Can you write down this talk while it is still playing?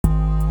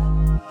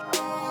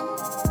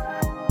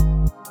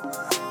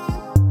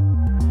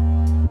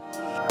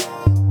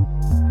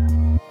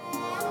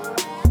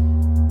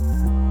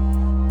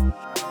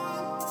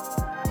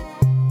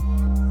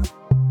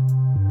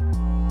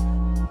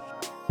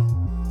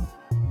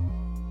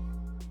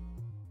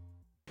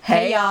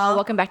Hey y'all,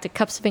 welcome back to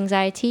Cups of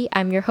Anxiety.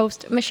 I'm your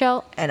host,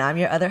 Michelle. And I'm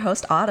your other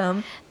host,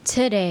 Autumn.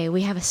 Today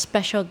we have a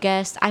special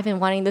guest. I've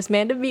been wanting this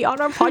man to be on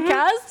our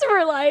podcast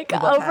for like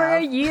over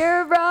a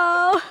year,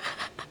 bro.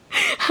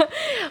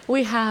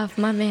 We have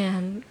my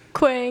man,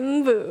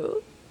 Quang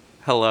Vu.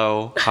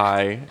 Hello,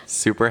 hi,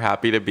 super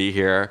happy to be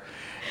here.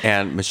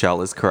 And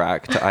Michelle is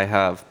correct. I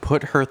have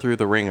put her through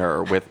the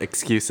ringer with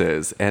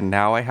excuses, and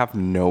now I have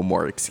no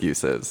more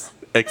excuses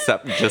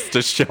except just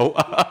to show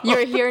up.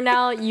 You're here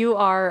now. You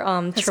are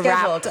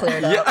trapped.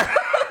 Cleared up.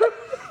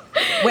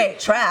 Yeah. Wait,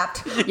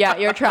 trapped? Yeah,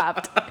 you're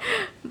trapped.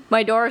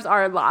 My doors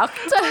are locked.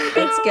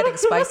 It's getting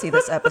spicy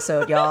this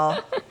episode,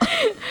 y'all.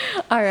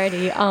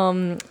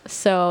 Alrighty.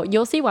 So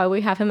you'll see why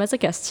we have him as a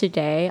guest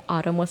today.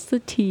 Autumn, what's the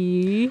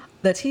tea?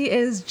 The tea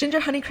is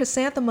ginger honey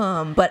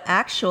chrysanthemum, but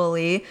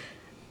actually,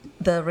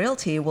 the real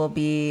tea will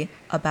be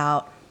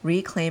about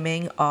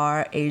reclaiming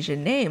our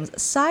Asian names.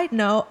 Side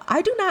note,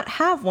 I do not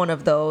have one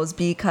of those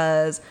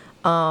because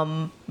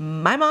my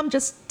mom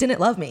just didn't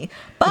love me,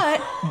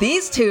 but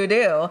these two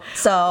do.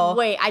 So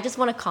wait, I just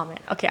want to comment.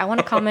 Okay, I want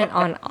to comment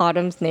on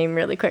Autumn's name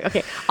really quick.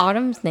 Okay,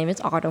 Autumn's name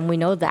is Autumn. We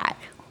know that,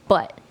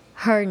 but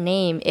her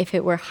name, if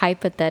it were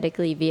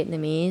hypothetically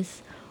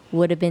Vietnamese,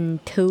 would have been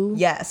Tu.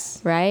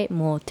 Yes. Right?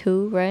 Mo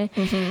Tu, right?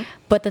 Mm-hmm.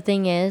 But the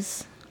thing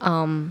is,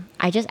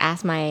 I just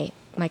asked my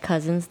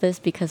cousins this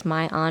because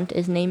my aunt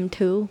is named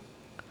Tu,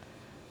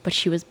 but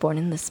she was born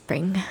in the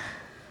spring.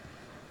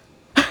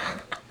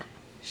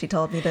 She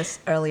told me this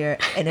earlier,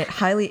 and it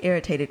highly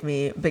irritated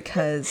me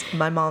because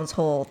my mom's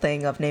whole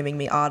thing of naming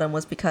me Autumn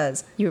was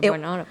because you were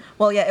born Autumn.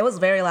 Well, yeah, it was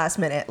very last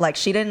minute. Like,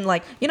 she didn't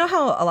you know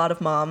how a lot of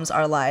moms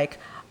are like,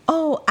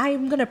 oh,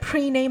 I'm going to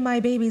pre-name my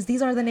babies.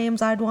 These are the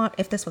names I'd want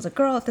if this was a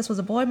girl, if this was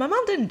a boy. My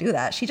mom didn't do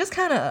that. She just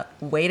kind of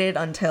waited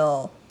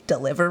until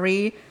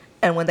delivery.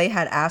 And when they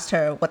had asked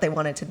her what they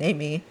wanted to name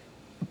me,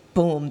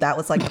 boom, that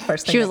was like the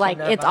first thing. She was like,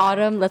 it's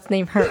Autumn. Let's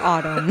name her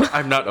Autumn.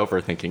 I'm not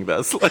overthinking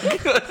this.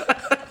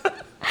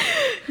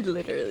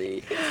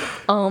 Literally.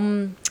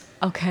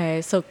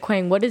 Okay, so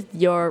Quang, what is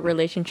your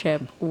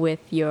relationship with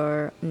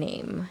your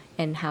name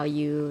and how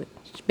you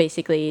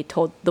basically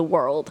told the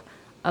world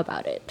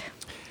about it?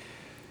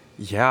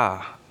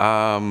 Yeah.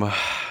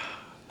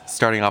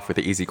 Starting off with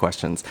the easy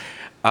questions.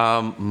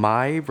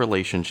 My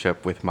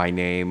relationship with my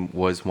name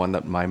was one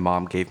that my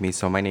mom gave me.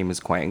 So my name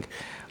is Quang.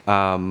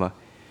 That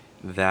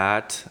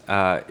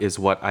is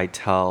what I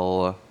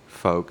tell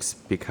folks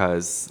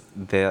because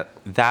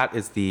that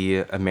is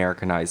the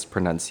Americanized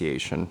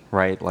pronunciation,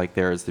 right? Like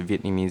there's the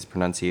Vietnamese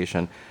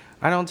pronunciation.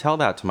 I don't tell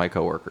that to my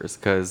coworkers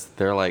because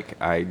they're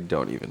like, I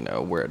don't even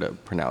know where to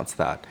pronounce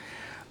that.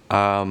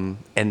 And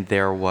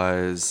there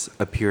was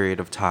a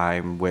period of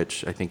time,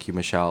 which I think you,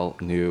 Michelle,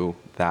 knew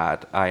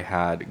that I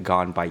had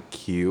gone by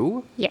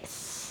Q.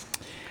 Yes.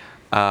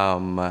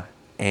 And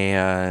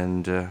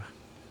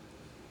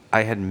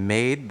I had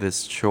made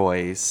this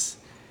choice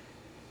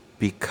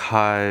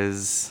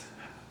because,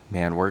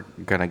 man, we're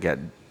going to get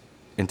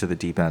into the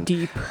deep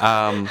end.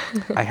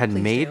 I had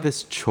made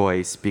this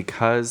choice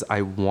because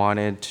I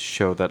wanted to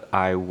show that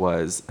I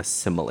was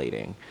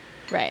assimilating.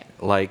 Right.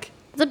 Like,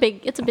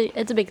 it's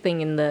a big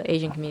thing in the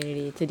Asian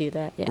community to do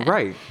that. Yeah.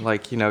 Right.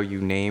 Like, you know,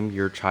 you name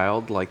your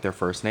child like their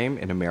first name,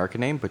 an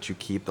American name, but you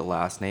keep the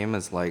last name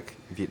as like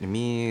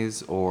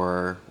Vietnamese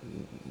or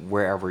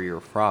wherever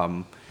you're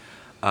from.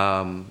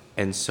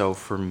 And so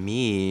for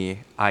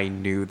me, I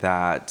knew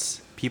that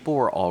people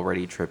were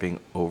already tripping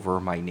over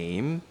my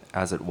name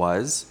as it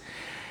was.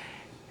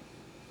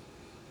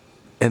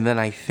 And then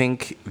I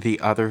think the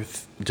other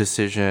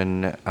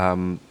decision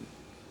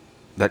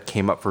that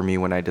came up for me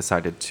when I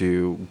decided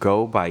to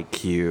go by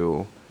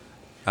Q,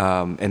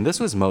 and this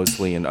was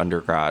mostly in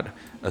undergrad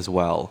as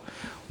well,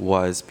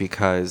 was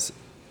because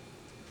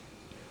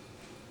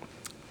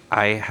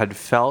I had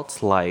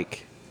felt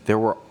like there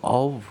were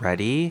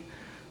already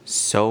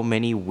so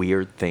many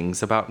weird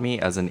things about me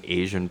as an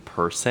Asian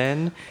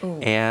person. Ooh.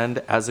 And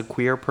as a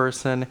queer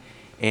person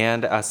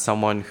and as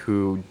someone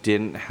who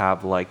didn't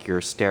have like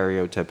your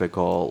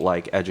stereotypical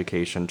like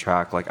education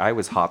track. Like I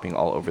was hopping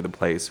all over the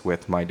place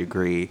with my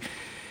degree.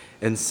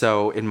 And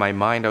so in my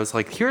mind, I was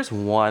like, here's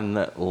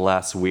one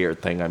less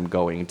weird thing I'm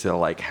going to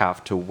like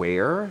have to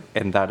wear.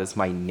 And that is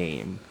my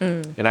name.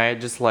 And I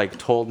had just like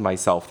told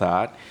myself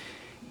that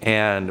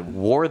and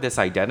wore this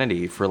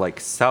identity for like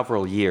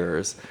several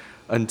years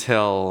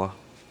until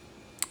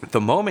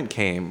the moment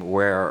came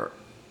where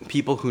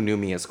people who knew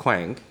me as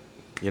Quang,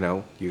 you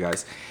know, you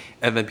guys,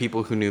 and then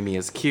people who knew me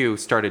as Q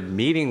started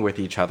meeting with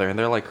each other, and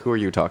they're like, who are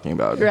you talking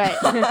about? Right.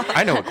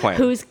 I know a Quang.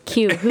 Who's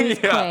Q? Who's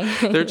Quang?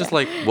 They're just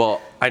like,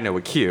 well, I know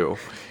a Q,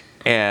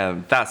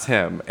 and that's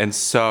him. And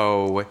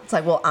so it's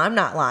like, well, I'm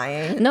not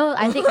lying. No,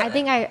 I think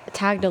I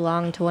tagged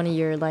along to one of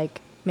your, like,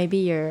 maybe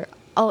your,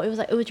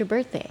 it was your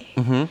birthday.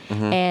 Mm-hmm,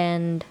 mm-hmm.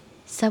 And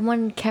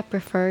someone kept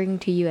referring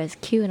to you as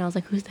Q, and I was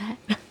like, who's that?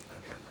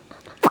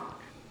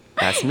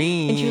 That's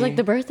me. And she was like,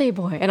 the birthday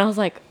boy. And I was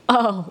like,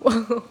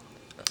 oh.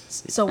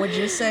 So would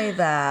you say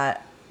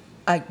that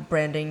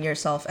branding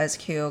yourself as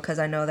Q, because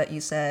I know that you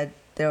said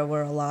there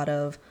were a lot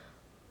of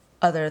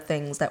other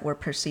things that were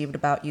perceived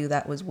about you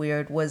that was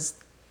weird. Was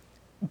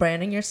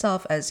branding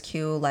yourself as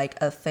Q like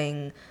a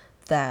thing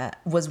that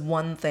was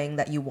one thing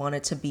that you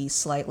wanted to be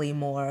slightly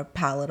more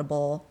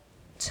palatable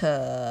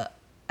to,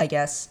 I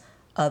guess,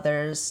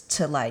 others,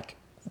 to like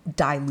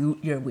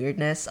dilute your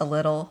weirdness a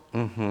little?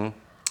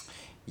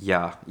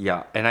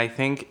 Yeah. And I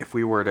think if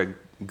we were to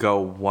go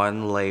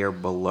one layer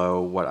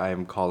below what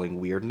I'm calling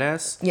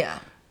weirdness, Yeah.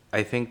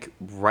 I think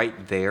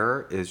right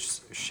there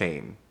is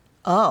shame.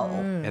 Oh.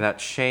 And that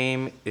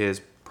shame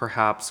is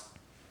perhaps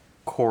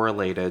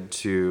correlated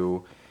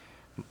to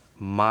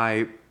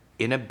my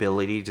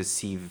inability to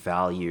see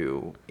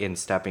value in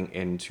stepping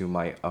into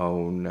my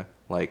own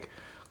like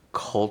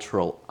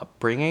cultural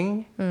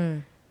upbringing.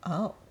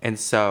 Oh. And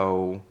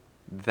so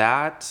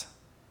that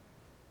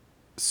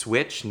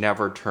switch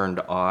never turned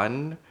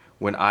on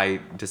when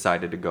I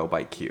decided to go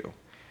by Q.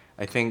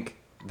 I think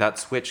that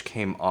switch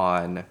came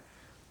on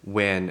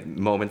when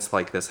moments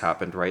like this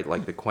happened, right?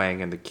 Like the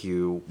Kwang and the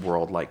Q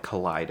world like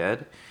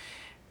collided.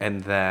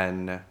 And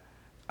then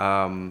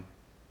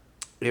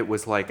it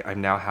was like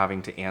I'm now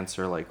having to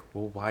answer like,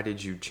 well, why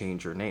did you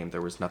change your name?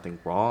 There was nothing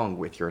wrong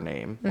with your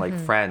name. Like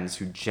friends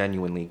who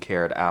genuinely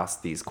cared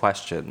asked these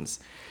questions.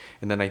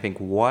 And then I think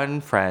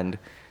one friend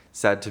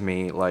said to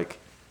me like,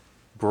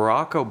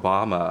 Barack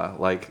Obama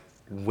like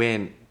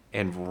went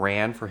and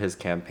ran for his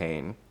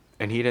campaign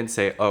and he didn't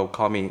say, oh,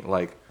 call me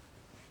like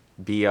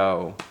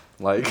B.O.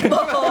 Like,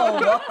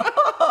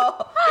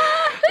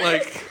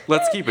 like,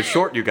 let's keep it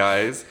short, you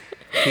guys.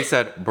 He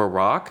said,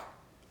 Barack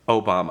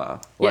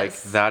Obama. Like,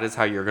 Yes. that is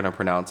how you're going to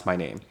pronounce my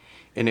name.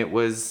 And it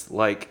was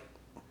like,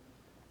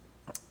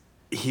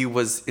 he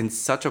was in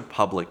such a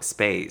public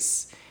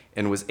space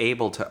and was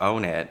able to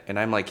own it. And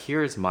I'm like,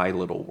 here's my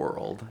little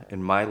world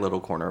in my little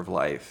corner of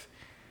life.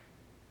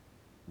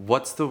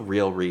 What's the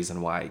real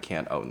reason why I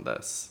can't own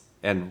this?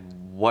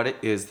 And what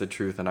is the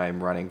truth that I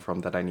am running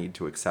from that I need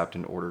to accept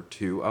in order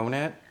to own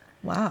it?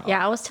 Wow.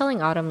 Yeah, I was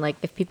telling Autumn, like,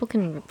 if people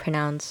can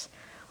pronounce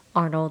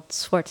Arnold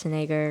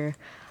Schwarzenegger,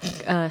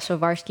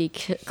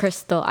 Sovarsky,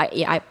 Crystal,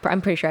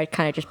 I'm pretty sure I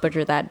kind of just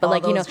butchered that. But, All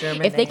like, you know, those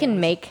German if they can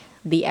names. make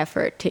the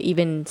effort to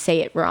even say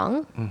it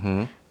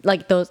wrong,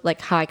 like those, like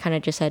how I kind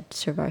of just said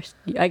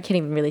Sovarsky, I can't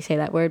even really say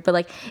that word. But,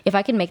 like, if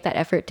I can make that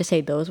effort to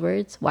say those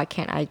words, why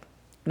can't I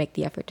make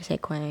the effort to say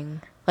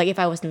Quang? Like, if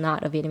I was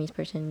not a Vietnamese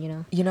person, you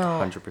know? You know,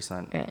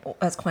 100%. Right.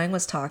 as Quang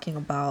was talking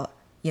about,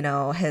 you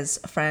know, his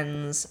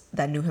friends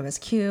that knew him as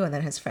Q and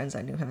then his friends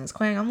that knew him as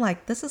Quang, I'm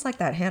like, this is like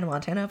that Hannah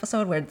Montana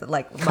episode where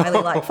like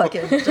Miley like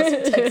fucking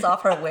just takes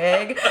off her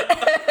wig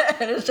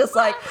and it's just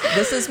like,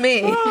 this is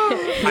me.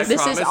 I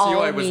This is promise you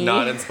all I was me.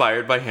 not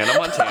inspired by Hannah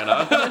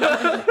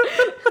Montana.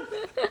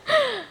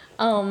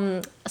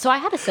 So I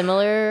had a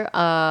similar,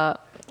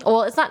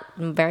 well, it's not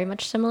very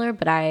much similar,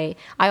 but I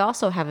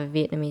also have a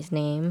Vietnamese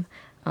name.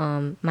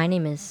 My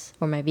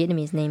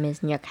Vietnamese name is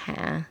Nhật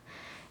Hà,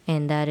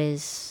 and that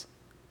is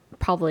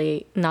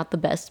probably not the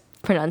best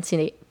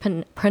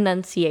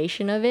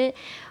pronunciation of it.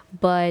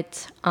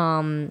 But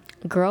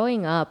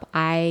growing up,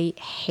 I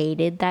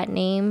hated that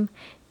name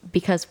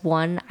because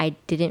one, I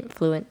didn't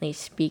fluently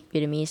speak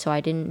Vietnamese, so I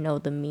didn't know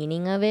the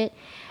meaning of it,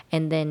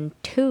 and then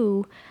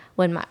two,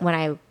 when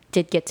I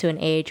did get to an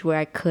age where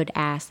I could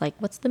ask like,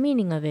 what's the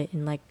meaning of it,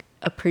 and like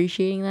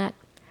appreciating that,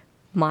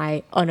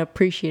 my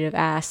unappreciative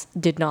ass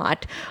did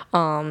not,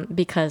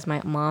 because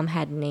my mom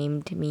had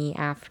named me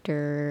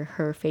after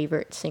her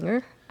favorite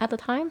singer at the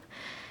time,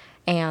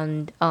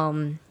 and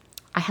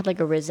I had like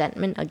a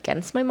resentment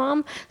against my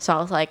mom, so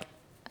I was like,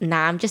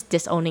 nah, I'm just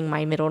disowning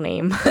my middle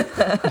name.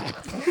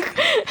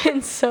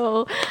 And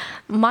so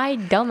my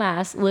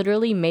dumbass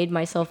literally made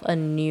myself a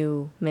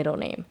new middle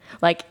name.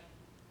 Like,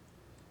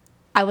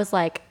 I was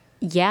like,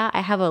 yeah,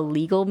 I have a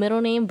legal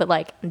middle name, but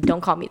like,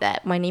 don't call me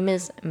that. My name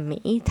is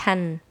Mỹ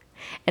Thanh.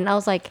 And I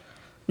was like,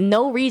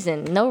 no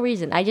reason.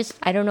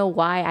 I don't know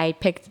why I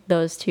picked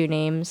those two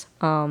names.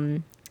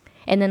 And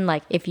then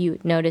like, if you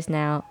notice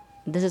now,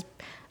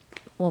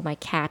 my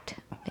cat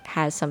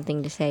has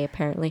something to say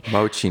apparently.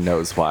 Mochi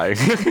knows why.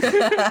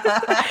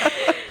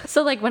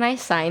 So like when I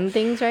sign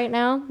things right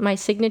now, my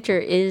signature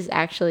is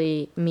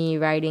actually me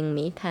writing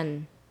Mỹ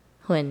Thanh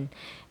Huyen.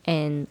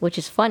 And which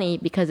is funny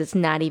because it's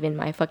not even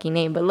my fucking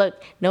name. But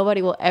look,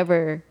 nobody will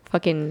ever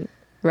fucking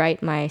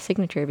write my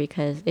signature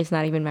because it's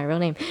not even my real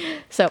name.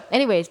 So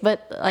anyways,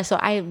 so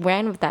I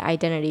ran with that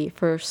identity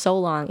for so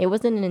long. It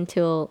wasn't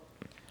until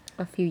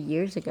a few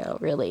years ago,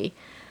 really,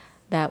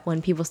 that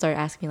when people started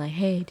asking me like,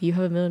 hey, do you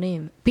have a middle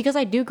name? Because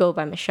I do go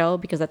by Michelle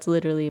because that's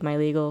literally my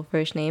legal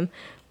first name.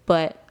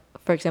 But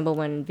for example,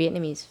 when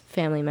Vietnamese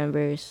family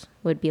members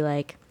would be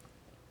like,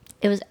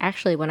 it was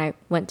actually when I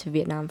went to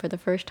Vietnam for the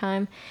first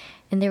time,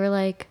 and they were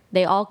like,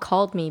 they all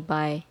called me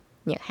by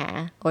Nhật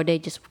Hà, or they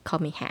just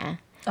called me Hà.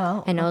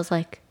 Oh. And I was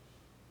like,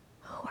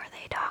 who are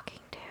they talking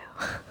to?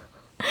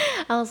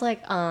 I was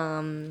like,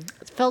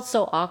 it felt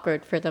so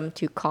awkward for them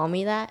to call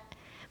me that.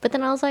 But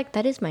then I was like,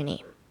 that is my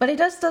name. But it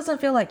just doesn't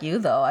feel like you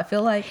though. I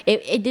feel like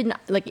It didn't,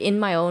 like in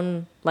my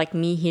own, like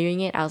me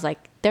hearing it, I was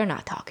like, they're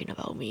not talking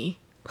about me.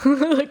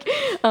 Like,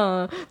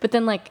 but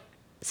then like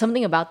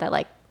something about that,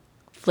 like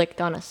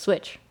flicked on a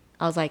switch.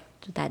 I was like,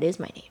 that is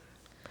my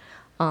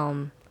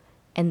name.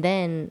 And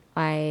then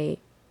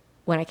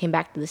when I came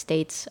back to the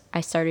States,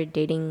 I started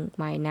dating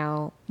my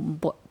now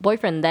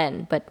boyfriend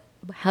then, but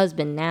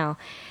husband now.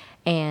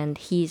 And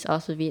he's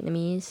also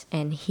Vietnamese.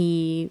 And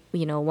he,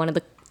 one of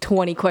the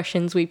 20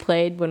 questions we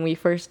played when we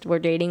first were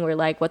dating were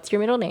like, what's your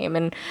middle name?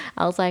 And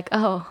I was like,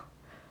 oh,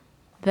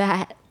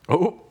 that.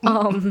 Oh.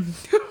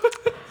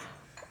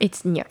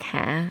 It's Nhật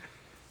Hà.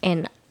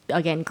 And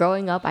again,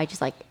 growing up, I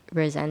just like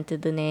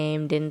resented the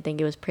name, didn't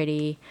think it was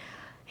pretty.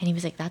 And he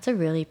was like, that's a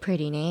really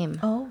pretty name.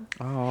 Oh.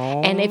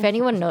 And if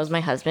anyone knows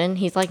my husband,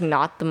 he's like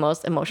not the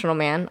most emotional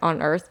man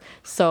on earth.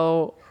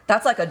 So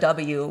That's like a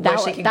W where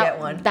she can get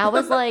one. That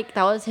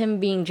was him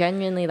being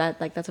genuinely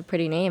that's a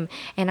pretty name.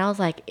 And I was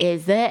like,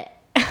 is it?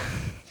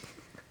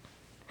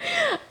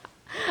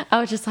 I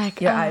was just like,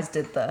 Your eyes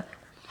did the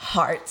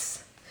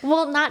hearts.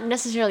 Well, not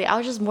necessarily. I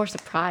was just more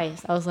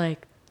surprised. I was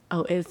like,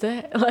 oh, is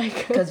it?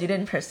 Like, Because you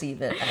didn't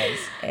perceive it as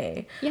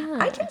a. Yeah.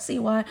 I can see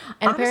why.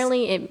 and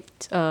apparently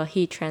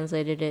he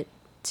translated it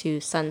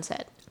to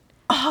sunset.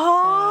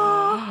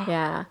 Oh.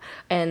 Yeah.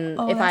 And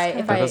Oh, if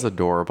that's That is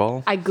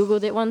adorable. I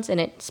Googled it once, and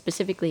it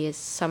specifically is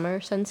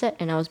summer sunset,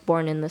 and I was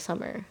born in the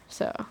summer.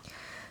 So,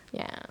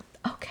 yeah.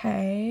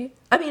 Okay.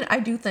 I mean, I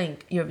do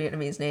think your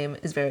Vietnamese name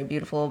is very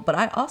beautiful, but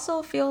I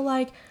also feel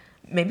like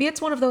maybe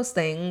it's one of those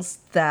things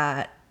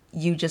that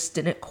you just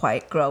didn't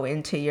quite grow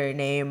into your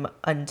name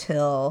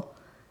until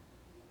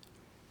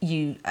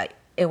you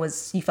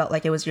felt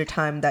like it was your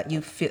time that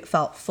you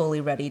felt fully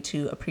ready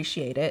to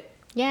appreciate it.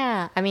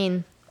 Yeah. I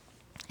mean,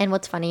 and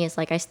what's funny is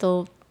like I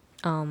still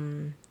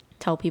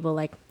tell people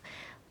like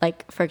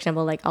for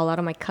example, like a lot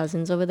of my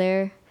cousins over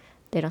there,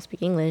 they don't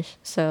speak English,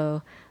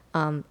 so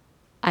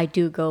I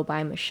do go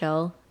by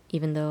Michelle,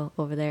 even though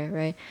over there,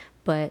 right?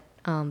 But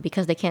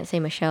because they can't say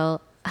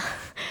Michelle,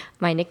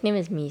 my nickname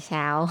is Mi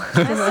Sao.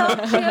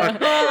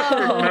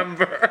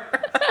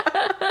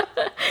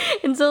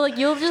 And so like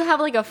you'll just have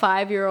like a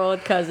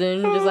 5-year-old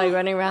cousin just like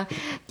running around,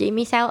 "Chị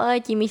Mi Sao ơi,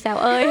 chị Mi Sao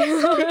ơi."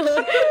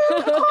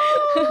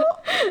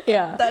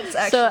 Yeah. That's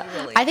actually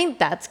really I think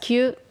that's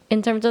cute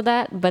in terms of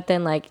that, but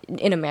then like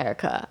in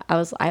America,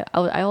 I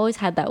always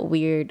had that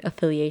weird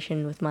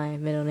affiliation with my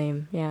middle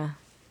name. Yeah.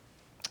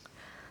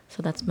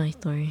 So that's my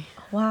story.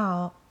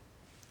 Wow.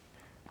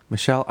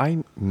 Michelle,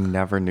 I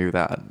never knew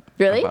that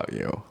Really? about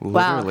you.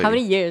 Wow. Literally. How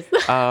many years?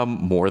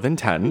 More than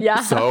 10.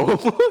 Yeah. So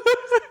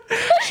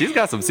she's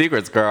got some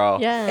secrets, girl.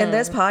 Yeah. In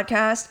this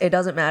podcast, it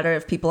doesn't matter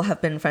if people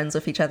have been friends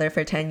with each other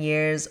for 10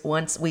 years.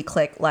 Once we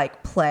click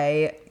like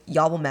play,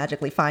 y'all will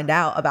magically find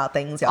out about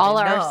things y'all all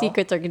didn't our know.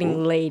 secrets are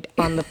getting laid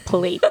on the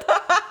plate,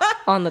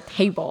 on the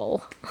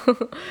table.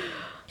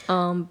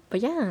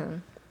 But yeah.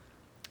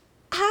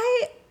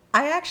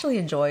 I actually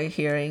enjoy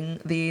hearing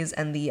these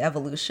and the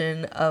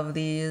evolution of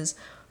these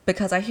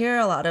because I hear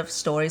a lot of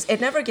stories. It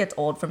never gets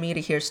old for me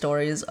to hear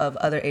stories of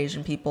other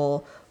Asian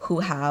people who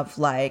have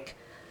like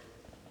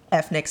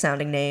ethnic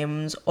sounding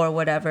names or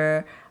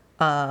whatever,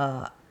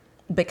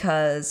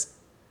 because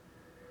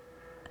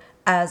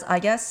as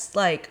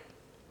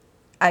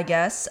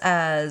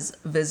as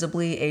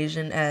visibly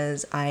Asian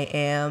as I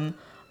am,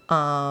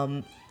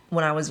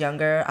 when I was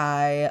younger,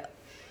 I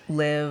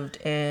lived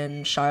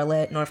in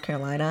Charlotte, North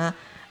Carolina,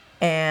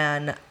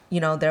 and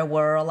there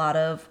were a lot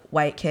of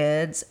white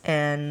kids,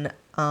 and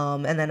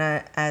then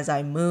as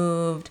I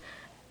moved,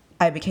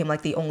 I became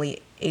like the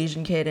only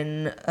Asian kid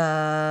in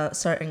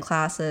certain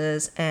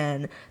classes,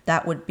 and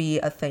that would be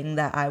a thing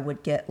that I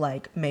would get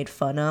like made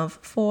fun of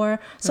for.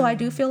 So I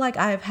do feel like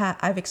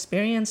I've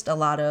experienced a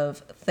lot of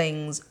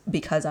things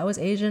because I was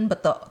Asian,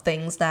 but the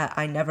things that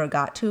I never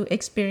got to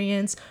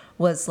experience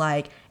was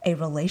like a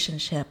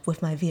relationship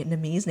with my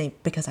Vietnamese name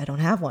because I don't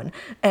have one,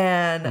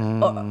 and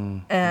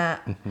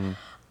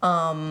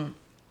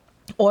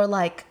or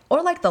like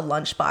the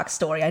lunchbox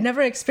story. I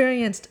never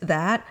experienced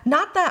that.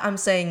 Not that I'm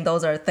saying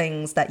those are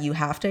things that you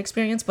have to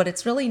experience, but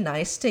it's really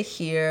nice to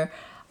hear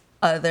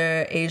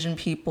other Asian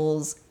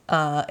people's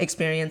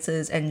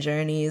experiences and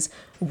journeys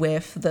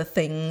with the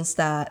things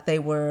that they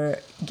were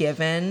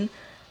given.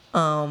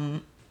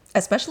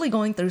 Especially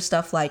going through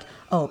stuff like,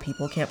 oh,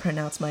 people can't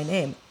pronounce my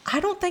name. I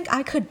don't think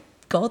I could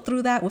go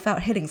through that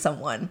without hitting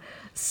someone.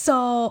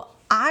 So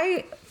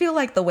I feel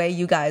like the way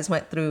you guys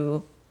went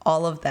through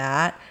all of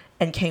that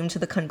and came to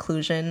the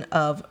conclusion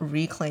of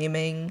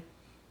reclaiming,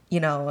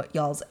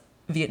 y'all's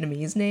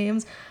Vietnamese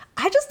names,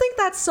 I just think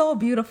that's so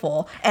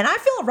beautiful. And I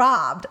feel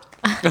robbed.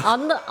 I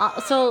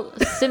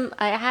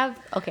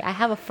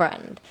have a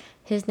friend.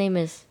 His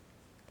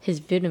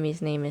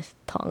Vietnamese name is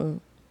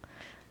Thong,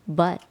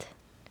 but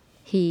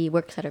he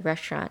works at a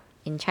restaurant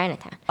in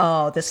Chinatown.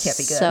 Oh, this can't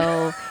be good.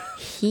 So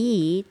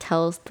he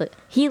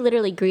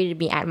literally greeted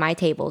me at my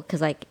table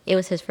because like it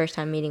was his first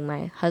time meeting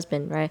my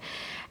husband, right?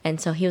 And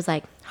so he was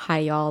like, "Hi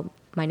y'all,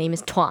 my name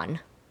is Tuan."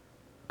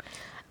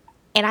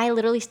 And I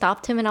literally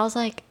stopped him and I was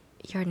like,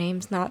 "Your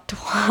name's not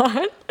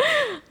Tuan."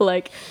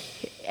 Like,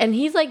 and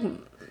he's like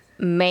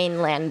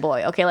mainland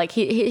boy, okay? Like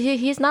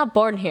he's not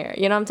born here,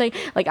 you know what I'm saying?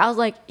 Like I was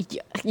like,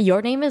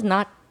 "Your name is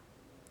not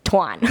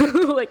Tuan.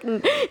 Like,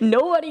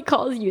 nobody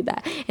calls you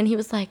that. And he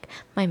was like,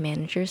 my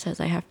manager says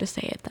I have to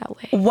say it that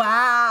way.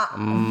 Wow.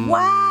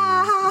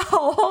 Wow.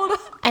 Hold on.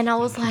 And I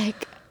was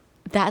like,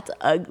 that's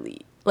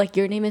ugly. Like,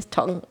 your name is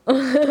Tung.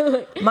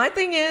 My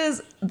thing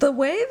is, the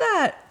way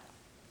that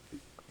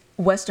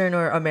Western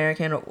or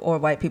American or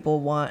white people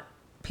want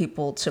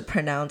people to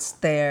pronounce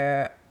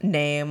their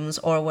names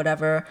or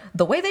whatever,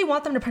 the way they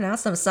want them to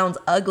pronounce them sounds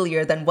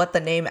uglier than what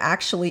the name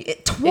actually is.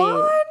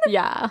 Tuan?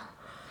 Yeah.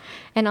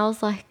 And I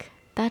was like,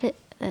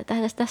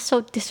 that's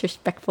so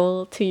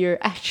disrespectful to your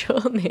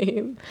actual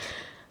name.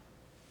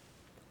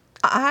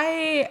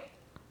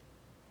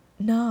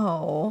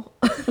 No.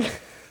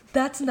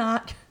 That's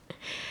not...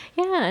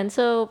 Yeah, and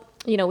so,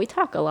 you know, we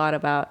talk a lot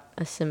about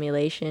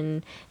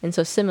assimilation. And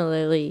so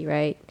similarly,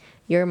 right,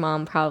 your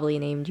mom probably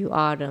named you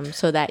Autumn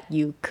so that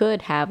you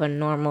could have a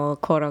normal,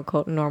 quote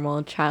unquote,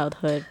 normal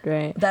childhood,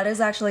 right? That is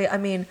actually, I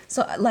mean,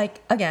 so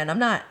like, again, I'm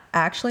not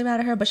actually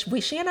mad at her, but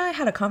she and I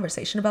had a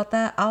conversation about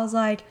that. I was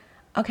like,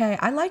 okay,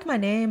 I like my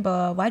name,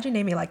 but why'd you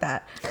name me like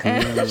that?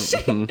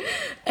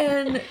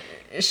 And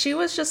she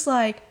was just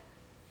like,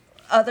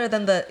 other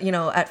than the, you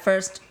know, at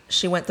first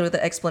she went through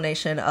the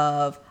explanation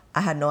of, I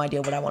had no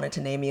idea what I wanted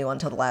to name you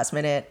until the last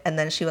minute. And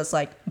then she was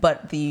like,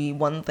 but the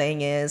one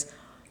thing is,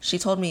 she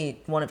told me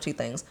one of two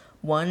things.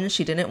 One,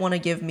 she didn't want to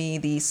give me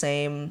the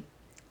same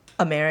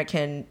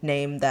American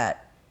name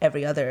that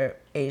every other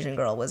Asian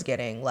girl was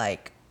getting,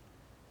 like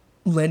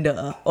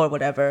Linda or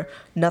whatever.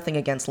 Nothing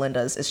against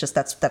Lindas. It's just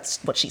that's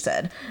what she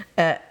said.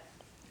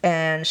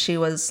 And she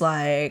was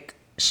like,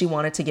 she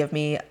wanted to give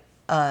me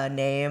a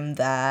name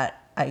that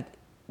I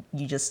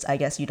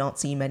guess you don't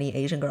see many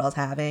Asian girls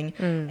having.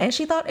 And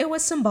she thought it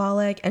was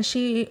symbolic. And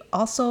she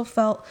also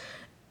felt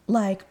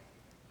like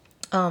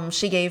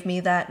she gave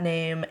me that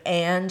name,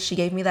 and she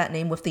gave me that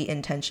name with the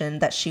intention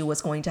that she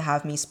was going to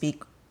have me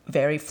speak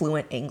very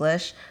fluent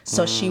English.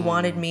 So she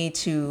wanted me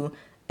to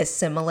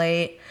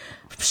assimilate.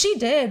 She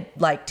did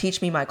like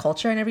teach me my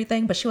culture and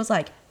everything, but she was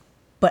like,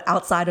 but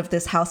outside of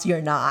this house,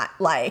 you're not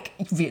like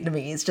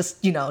Vietnamese.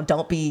 Just, you know,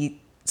 don't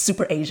be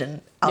super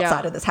Asian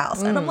outside of this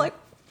house. And I'm like,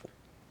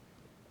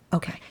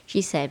 okay.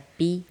 She said,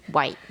 be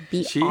white,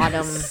 be She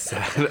Autumn.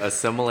 said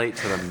assimilate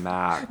to the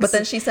max. But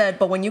then she said,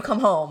 but when you come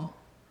home,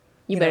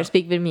 You better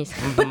speak Vietnamese.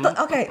 But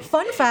okay,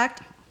 fun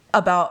fact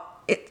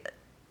about it,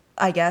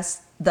 I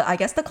guess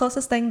the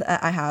closest thing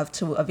that I have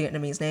to a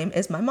Vietnamese name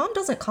is my mom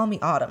doesn't call me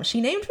Autumn.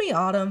 She named me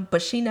Autumn,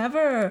 but she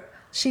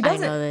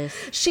doesn't know this.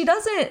 She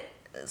doesn't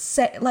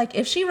say, like,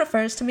 if she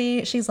refers to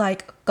me, she's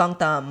like Gong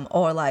Tam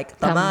or like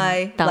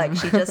Tamai. Tam. Like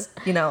she just,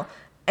 you know,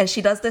 and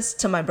she does this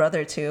to my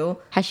brother too.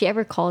 Has she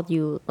ever called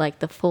you like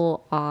the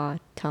full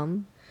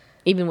Autumn?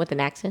 Even with an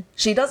accent?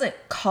 She doesn't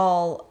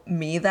call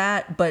me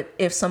that, but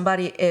if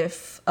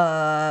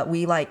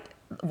we like,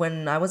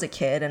 when I was a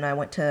kid and I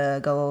went to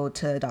go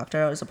to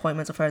doctor's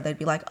appointments with her, they'd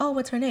be like, oh,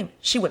 what's her name?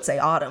 She would say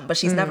Autumn, but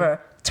she's never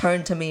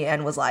turned to me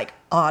and was like,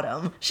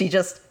 Autumn. She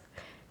just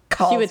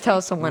calls She would me.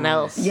 tell someone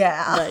else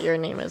Yeah. that your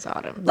name is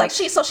Autumn. Like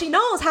she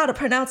knows how to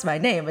pronounce my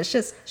name. It's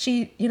just,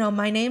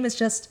 my name is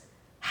just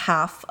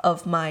half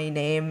of my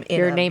name.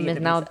 Your name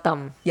is now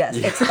Thumb. Yes,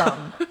 it's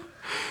Thumb.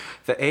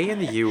 The A and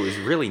the U is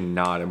really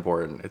not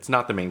important. It's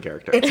not the main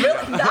character. It's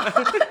really not.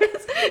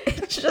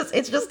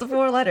 It's just the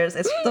 4 letters.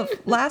 It's the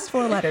last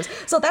 4 letters.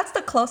 So that's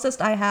the closest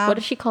I have. What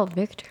does she call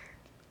Victor?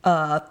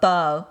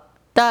 The.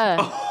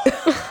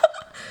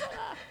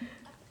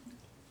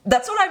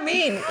 That's what I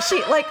mean.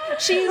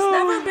 She's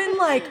never been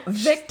like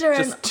Victor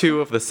and. Just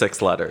 2 of the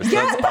 6 letters.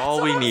 Yeah, that's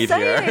all we need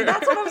saying. here.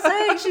 That's what I'm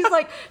saying.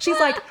 She's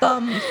like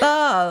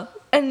the.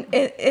 And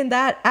in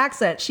that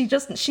accent,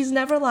 she's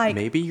never like.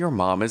 Maybe your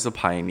mom is a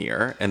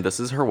pioneer, and this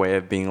is her way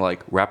of being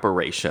like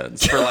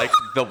reparations for like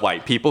the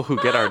white people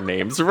who get our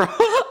names wrong.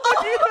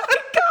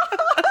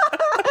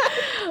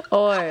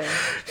 Or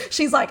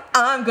she's like,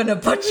 I'm gonna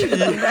butcher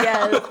them.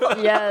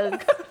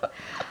 yes.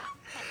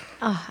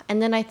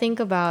 And then I think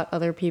about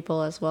other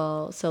people as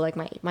well. So like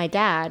my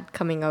dad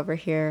coming over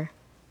here,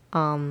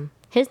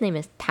 his name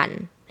is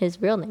Tan. His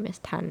real name is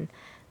Tan,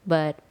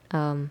 but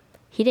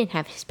he didn't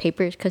have his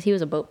papers because he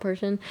was a boat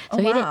person. So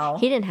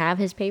he didn't have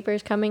his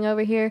papers coming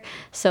over here.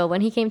 So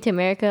when he came to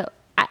America,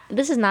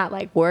 this is not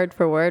like word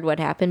for word what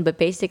happened, but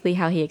basically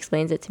how he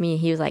explains it to me,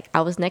 he was like, I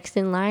was next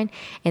in line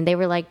and they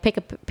were like,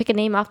 pick a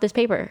name off this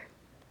paper.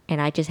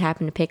 And I just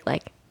happened to pick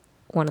like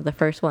one of the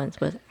first ones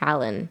was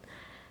Alan.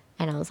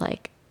 And I was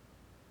like,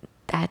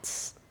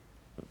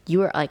 you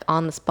were like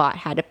on the spot,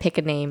 had to pick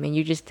a name, and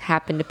you just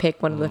happened to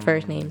pick one of the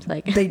first names.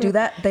 Like they do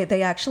that.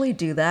 They actually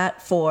do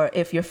that for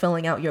if you're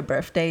filling out your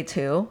birthday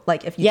too.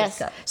 Like if you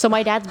yes. So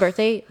my dad's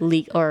birthday,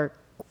 legal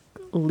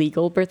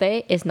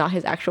birthday, is not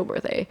his actual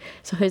birthday.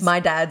 So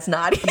my dad's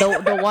not.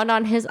 the one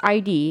on his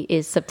ID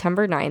is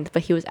September 9th,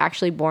 but he was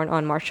actually born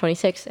on March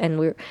 26th,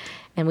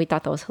 and we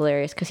thought that was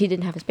hilarious because he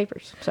didn't have his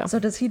papers. So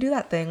does he do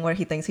that thing where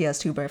he thinks he has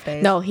 2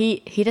 birthdays? No,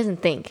 he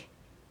doesn't think.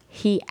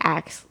 He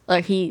acts,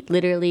 or he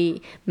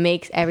literally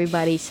makes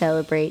everybody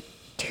celebrate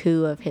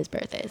 2 of his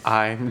birthdays.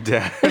 I'm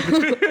dead.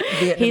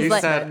 He's He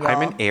like, said,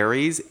 I'm an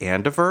Aries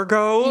and a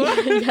Virgo.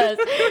 yes,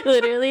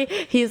 literally,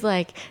 he's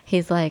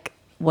like,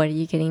 what are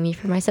you getting me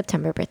for my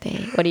September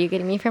birthday? What are you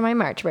getting me for my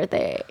March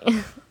birthday?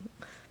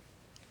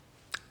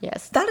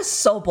 Yes. That is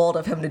so bold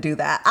of him to do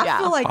that. I Yeah.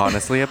 feel like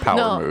Honestly, a power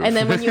No, move. and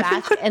then when you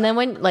ask, and then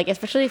when, like,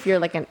 especially if you're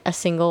like a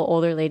single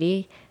older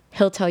lady,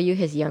 he'll tell you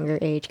his younger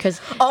age.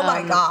 Cause, Oh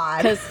my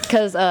God.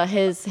 Because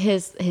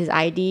his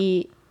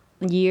ID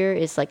year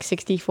is like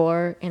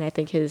 64, and I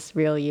think his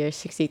real year is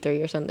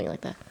 63 or something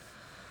like that.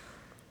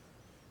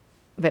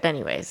 But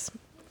anyways,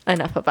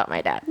 enough about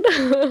my dad.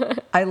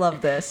 I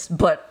love this,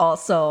 but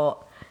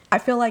also I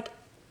feel like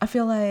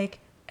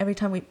every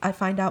time I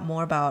find out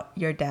more about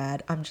your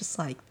dad, I'm just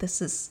like,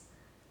 this is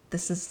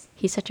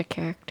He's such a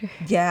character.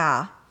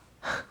 yeah.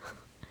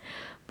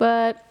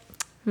 But,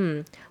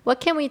 what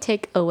can we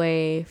take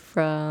away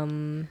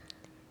from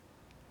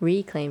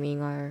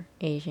reclaiming our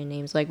Asian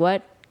names? Like,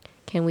 what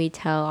can we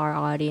tell our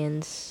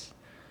audience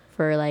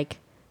for, like,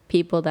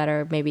 people that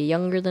are maybe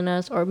younger than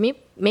us, or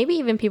maybe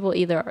even people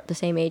either the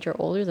same age or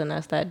older than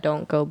us that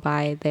don't go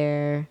by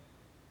their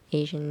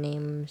Asian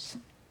names?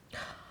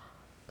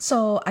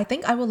 So I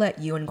think I will let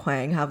you and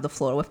Kwang have the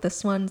floor with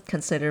this one,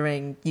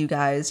 considering you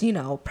guys,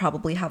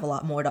 probably have a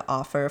lot more to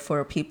offer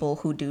for people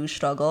who do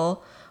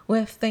struggle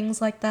with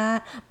things like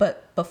that.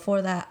 But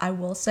before that, I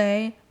will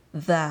say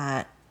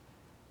that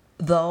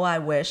though I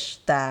wish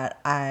that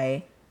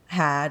I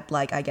had,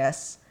 like, I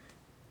guess,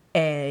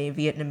 a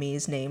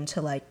Vietnamese name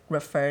to, like,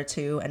 refer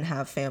to and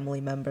have family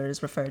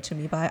members refer to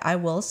me by, I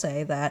will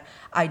say that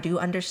I do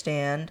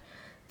understand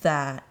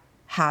that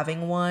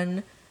having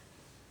one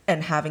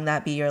and having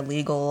that be your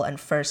legal and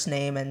first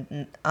name,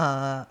 and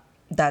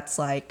that's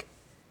like,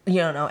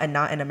 and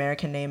not an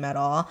American name at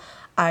all.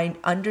 I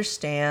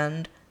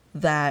understand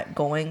that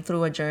going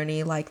through a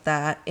journey like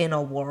that in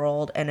a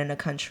world and in a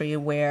country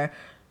where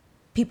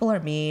people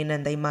are mean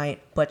and they might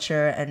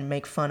butcher and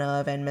make fun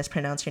of and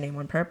mispronounce your name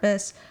on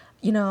purpose,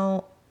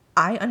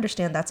 I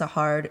understand that's a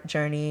hard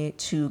journey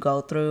to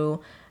go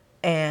through,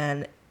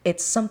 and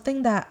it's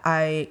something that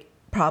I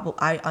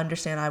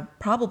understand I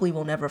probably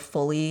will never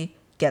fully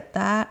get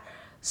that.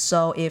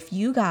 So if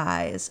you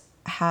guys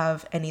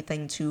have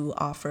anything to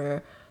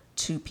offer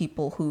to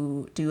people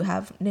who do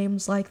have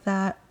names like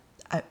that,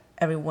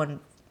 everyone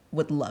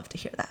would love to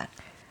hear that.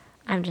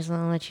 I'm just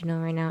gonna let you know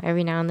right now.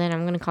 Every now and then,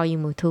 I'm gonna call you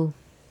Mutu.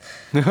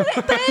 Thank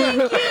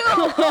you.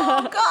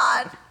 Oh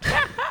God.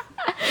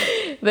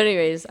 But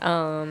anyways,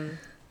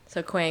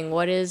 so Kwang,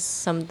 what is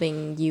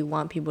something you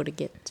want people to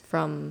get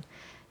from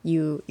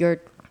you? You're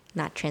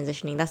not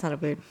transitioning. That's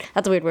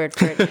a weird word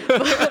for it.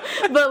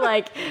 but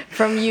like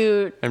from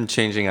you. I'm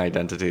changing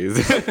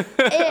identities.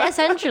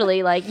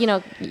 Essentially, like,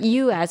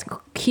 you as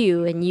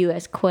Q and you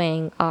as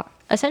Kwang are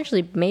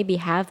essentially maybe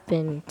have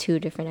been 2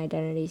 different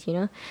identities,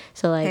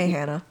 So like. Hey,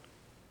 Hannah.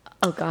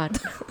 Oh God.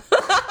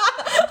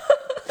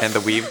 And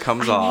the weave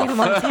comes off.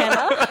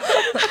 Montana.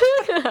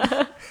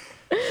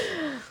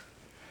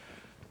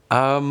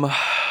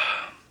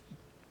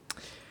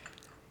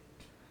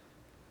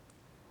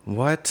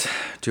 What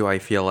do I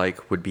feel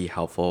like would be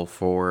helpful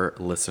for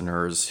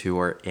listeners who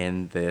are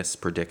in this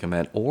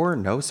predicament or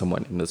know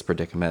someone in this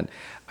predicament?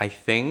 I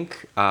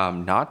think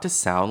not to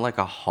sound like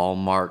a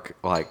Hallmark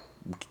like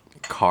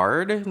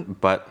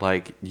card, but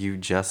like you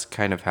just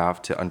kind of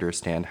have to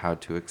understand how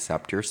to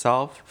accept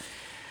yourself.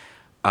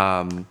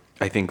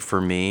 I think for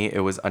me,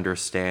 it was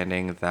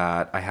understanding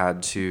that I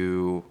had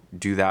to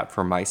do that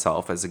for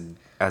myself as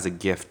a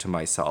gift to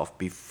myself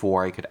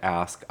before I could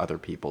ask other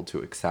people to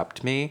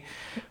accept me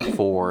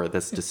for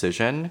this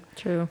decision.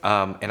 True.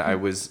 And I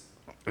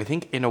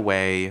think in a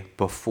way,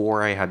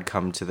 before I had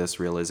come to this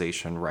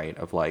realization, right,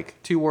 of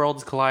like 2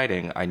 worlds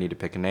colliding, I need to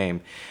pick a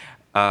name.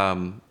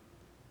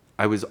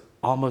 I was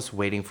almost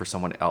waiting for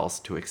someone else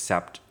to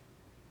accept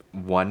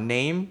one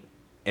name.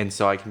 And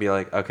so I can be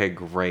like, okay,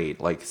 great.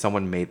 Like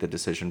someone made the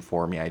decision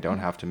for me. I don't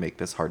have to make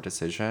this hard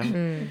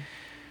decision.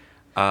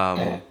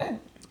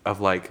 Of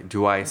like,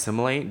 do I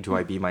assimilate? Do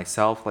I be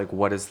myself? Like,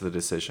 what is the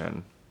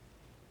decision?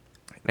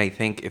 And I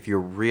think if you're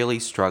really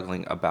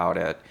struggling about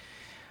it,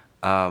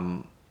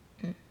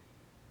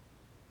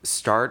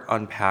 start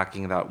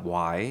unpacking that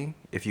why.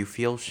 If you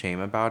feel shame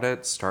about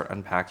it, start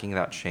unpacking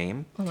that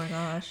shame. Oh my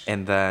gosh.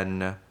 And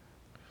then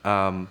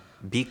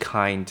be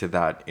kind to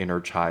that inner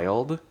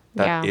child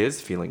that is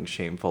feeling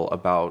shameful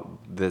about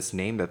this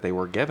name that they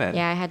were given.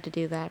 Yeah, I had to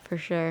do that for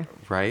sure.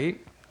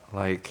 Right?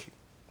 Like,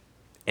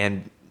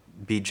 and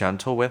be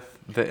gentle with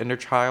the inner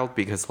child,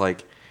 because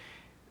like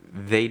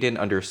they didn't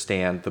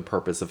understand the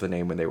purpose of the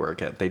name when they were a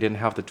kid. They didn't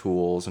have the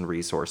tools and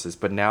resources,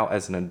 but now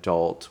as an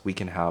adult, we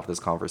can have this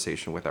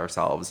conversation with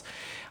ourselves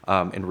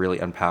and really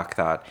unpack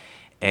that.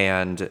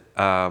 And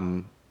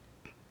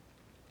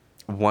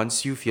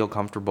once you feel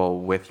comfortable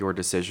with your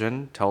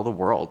decision, tell the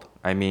world.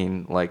 I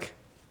mean, like,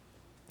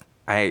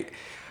 I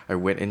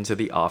went into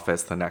the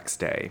office the next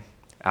day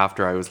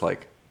after I was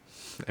like,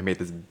 I made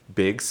this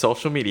big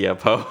social media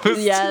post.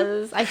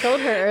 Yes, I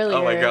showed her earlier.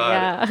 Oh my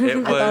God. Yeah.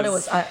 It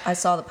was, I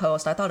saw the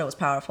post. I thought it was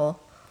powerful.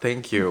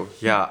 Thank you.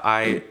 Yeah,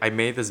 I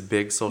made this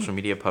big social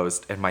media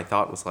post, and my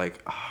thought was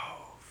like,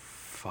 oh,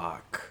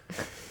 fuck.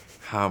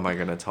 How am I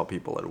going to tell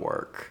people at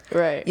work?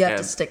 Right. You have to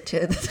And- stick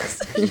to this.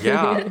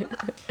 Yeah.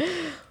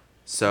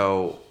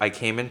 So I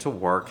came into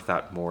work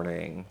that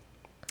morning,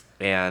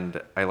 and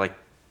I like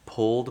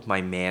pulled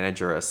my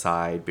manager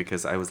aside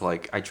because I was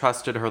like, I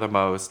trusted her the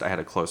most. I had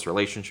a close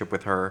relationship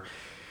with her.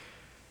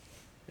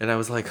 And I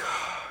was like,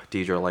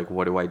 Deidre, like,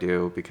 what do I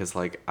do? Because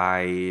like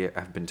I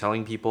have been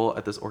telling people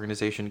at this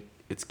organization,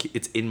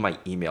 it's in my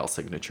email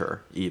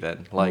signature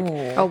even. Like,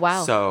 Oh,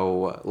 wow.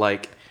 So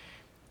like,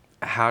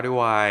 how do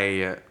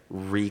I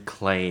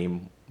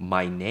reclaim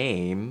my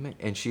name?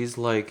 And she's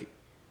like,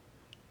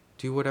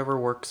 do whatever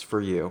works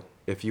for you.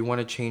 If you want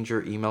to change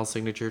your email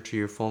signature to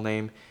your full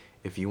name,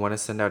 if you want to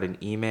send out an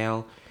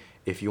email,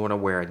 if you want to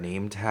wear a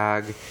name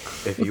tag,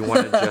 if you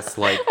want to just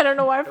like I don't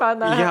know why I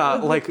found that. yeah,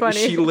 That's like funny.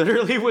 she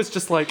literally was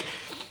just like,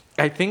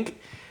 I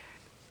think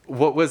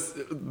what was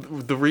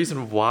the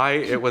reason why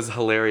it was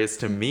hilarious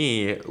to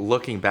me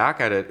looking back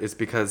at it is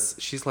because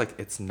she's like,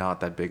 it's not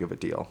that big of a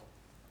deal.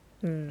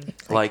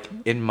 Like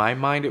in my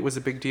mind, it was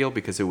a big deal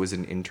because it was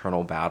an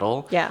internal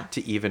battle Yeah.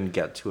 to even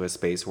get to a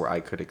space where I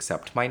could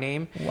accept my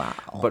name. Wow.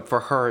 But for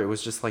her, it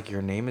was just like,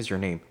 your name is your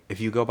name. If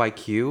you go by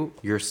Q,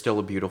 you're still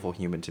a beautiful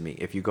human to me.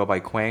 If you go by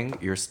Quang,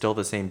 you're still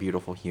the same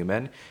beautiful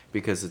human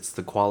because it's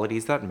the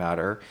qualities that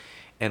matter.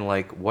 And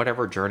like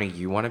whatever journey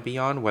you want to be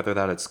on, whether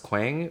that it's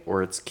Quang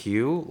or it's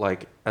Q,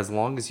 like as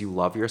long as you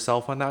love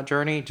yourself on that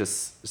journey,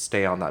 just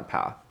stay on that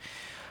path.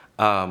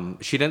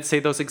 She didn't say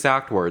those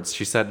exact words.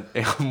 She said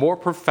a more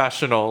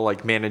professional,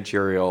 like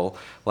managerial,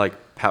 like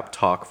pep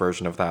talk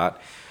version of that.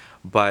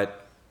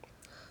 But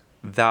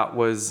that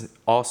was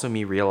also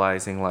me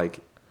realizing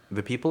like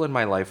the people in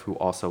my life who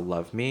also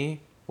love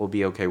me will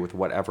be okay with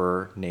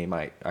whatever name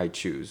I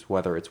choose,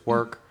 whether it's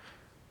work,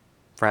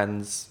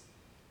 friends,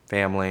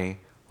 family.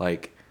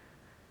 Like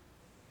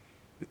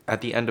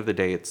at the end of the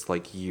day, it's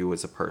like you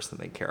as a person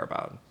they care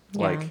about.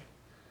 Yeah. Like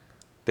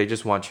they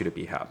just want you to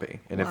be happy.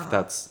 And Wow. if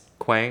that's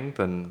Quang,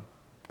 then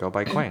go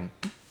by Quang.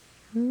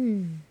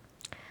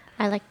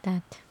 I like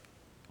that.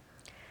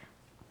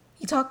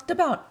 You talked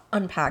about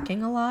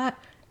unpacking a lot,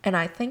 and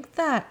I think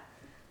that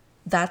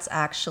that's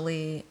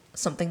actually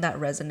something that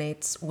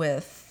resonates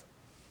with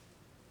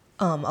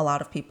a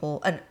lot of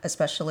people, and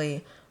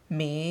especially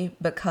me,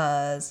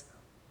 because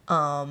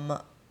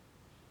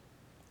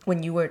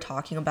when you were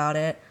talking about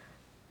it,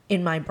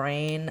 in my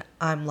brain,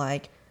 I'm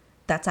like,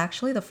 that's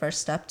actually the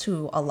first step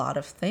to a lot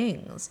of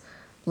things.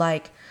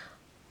 Like,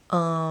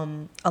 a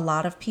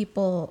lot of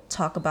people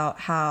talk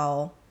about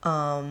how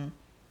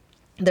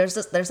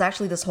there's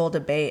actually this whole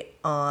debate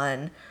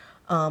on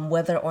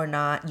whether or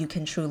not you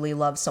can truly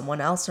love someone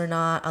else or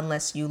not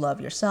unless you love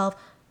yourself.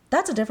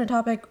 That's a different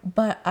topic,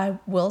 but I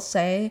will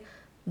say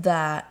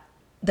that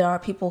there are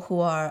people who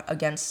are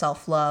against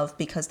self-love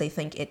because they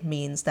think it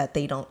means that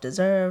they don't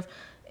deserve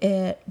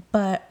it.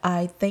 But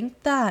I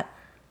think that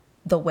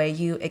the way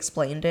you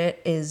explained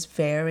it is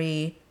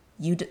very,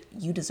 you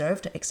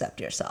deserve to accept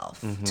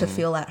yourself, to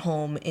feel at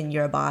home in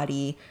your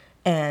body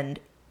and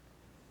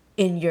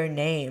in your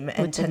name, and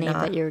With to the name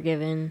not that you're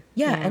given.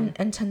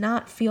 and to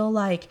not feel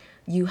like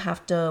you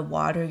have to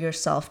water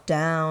yourself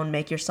down,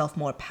 make yourself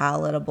more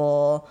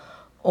palatable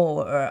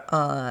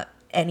or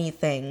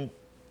anything.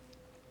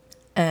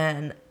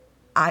 And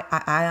I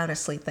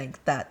honestly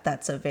think that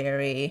that's a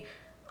very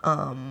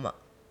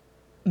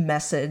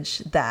message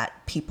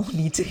that people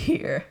need to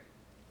hear.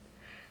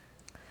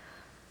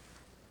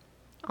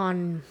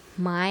 On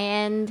my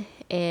end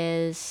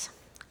is,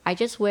 I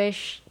just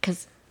wish,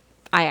 because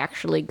I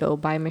actually go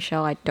by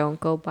Michelle, I don't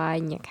go by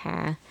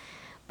Nyaka.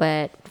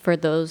 But for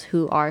those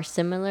who are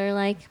similar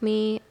like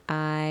me,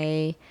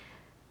 I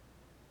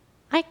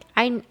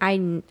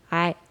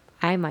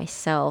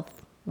myself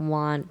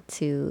want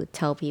to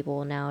tell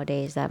people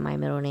nowadays that my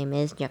middle name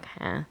is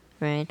Nyaka,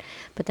 right?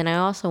 But then I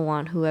also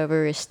want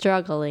whoever is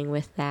struggling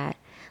with that,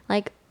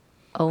 like,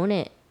 own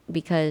it,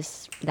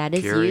 because that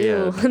is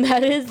Period. you.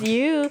 That is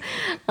you.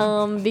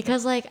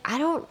 Because like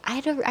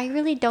I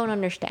really don't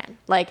understand.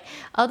 Like,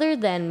 other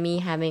than me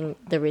having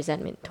the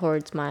resentment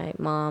towards my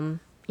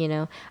mom, you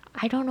know,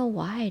 I don't know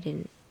why I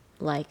didn't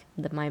like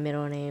my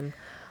middle name.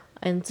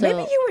 And so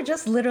Maybe you were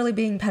just literally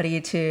being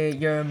petty to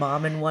your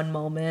mom in one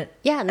moment.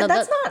 Yeah, no,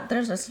 and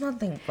there's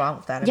nothing wrong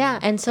with that. I yeah,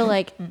 mean, and so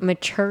like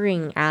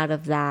maturing out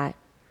of that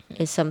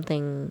is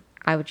something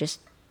I would just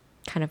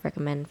kind of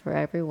recommend for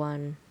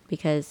everyone,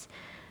 because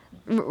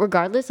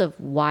regardless of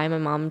why my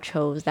mom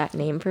chose that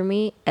name for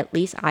me, at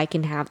least I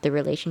can have the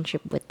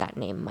relationship with that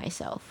name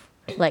myself,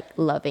 like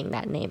loving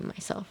that name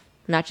myself,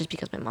 not just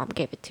because my mom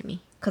gave it to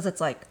me. because it's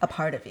like a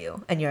part of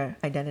you and your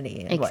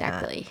identity and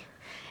Exactly.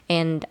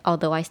 And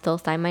although I still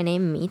sign my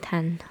name Mi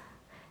Tan,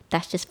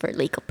 that's just for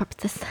legal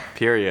purposes.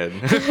 Period.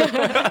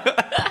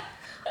 whatnot.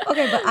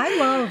 Okay, but I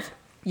love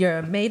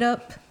your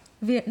made-up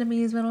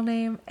Vietnamese middle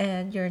name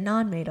and your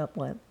non-made-up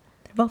one.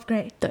 They're both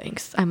great.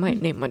 Thanks. I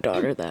might name my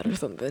daughter that or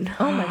something.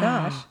 Oh my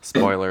gosh.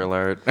 Spoiler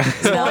alert.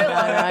 No.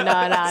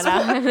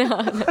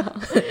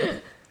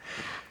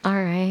 All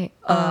right.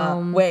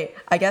 Wait,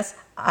 I guess.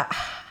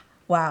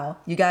 Wow,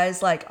 you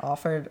guys like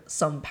offered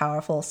some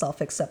powerful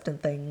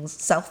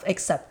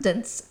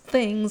self-acceptance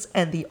things,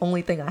 and the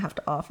only thing I have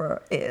to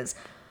offer is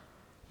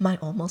my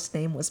almost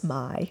name was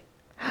Mai.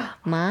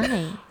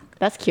 My.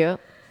 That's cute.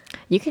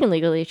 You can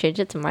legally change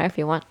it to Mai if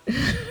you want.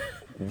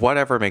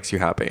 Whatever makes you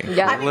happy.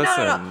 Yeah. I mean,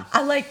 Listen. no.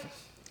 I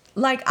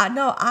I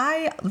know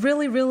I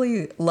really,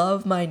 really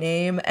love my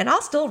name, and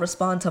I'll still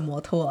respond to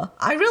Motua.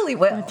 I really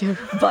will.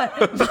 But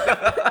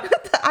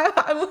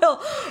I will.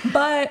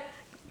 But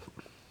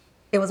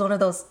it was one of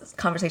those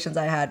conversations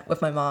I had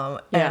with my mom,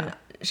 and Yeah.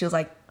 she was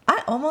like,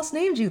 I almost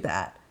named you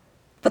that.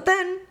 But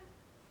then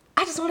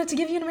I just wanted to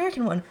give you an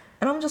American one.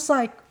 And I'm just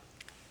like,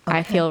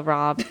 I feel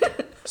robbed.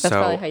 That's So,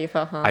 probably how you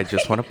felt, huh? I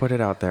just want to put it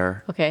out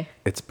there. Okay.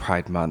 It's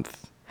Pride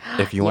Month.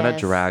 If you want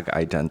Yes. to drag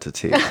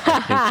identity,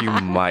 I think you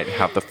might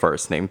have the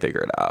first name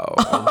figured out.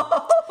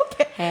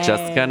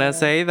 Just gonna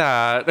say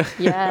that.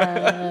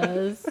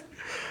 Yes.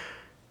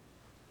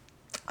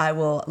 I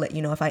will let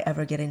you know if I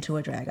ever get into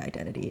a drag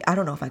identity. I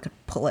don't know if I could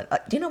pull it.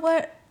 You know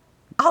what?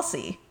 I'll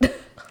see.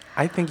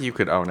 I think you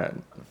could own it.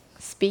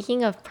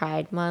 Speaking of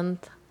Pride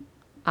Month,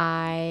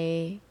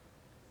 I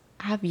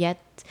have yet,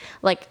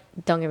 like,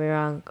 don't get me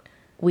wrong,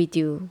 we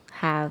do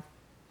have,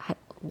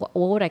 what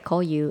would I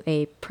call you?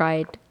 A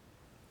Pride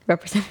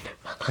representative?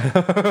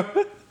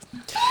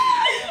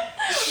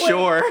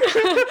 Sure.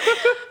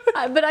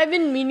 But I've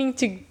been meaning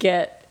to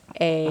get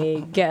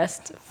a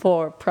guest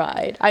for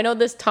Pride. I know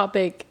this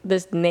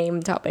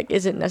name topic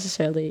isn't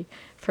necessarily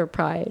for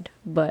Pride,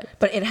 but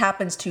But it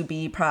happens to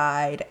be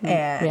Pride,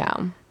 and yeah.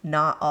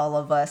 not all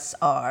of us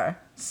are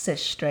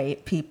cis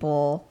straight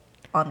people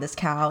on this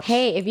couch.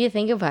 Hey, if you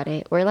think about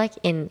it, we're like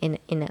in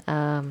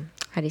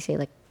how do you say,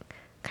 like,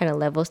 kind of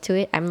levels to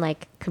it. I'm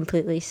like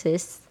completely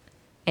cis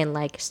and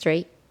like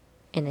straight,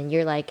 and then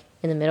you're like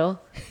in the middle,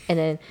 and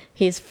then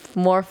he's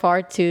more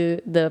far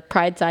to the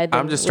Pride side.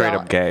 I'm just straight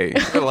up gay.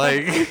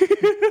 Like,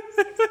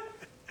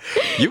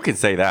 you can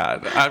say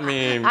that. I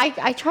mean,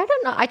 I try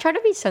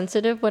to be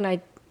sensitive when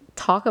I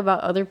talk about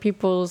other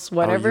people's oh,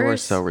 whatever. you are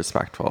so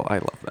respectful. I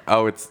love that.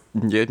 Oh, it's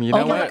you know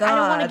my what? God. I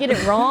don't want to get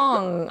it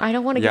wrong. I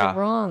don't want to get Yeah. it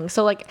wrong.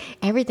 So like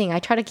everything, I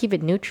try to keep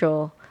it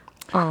neutral.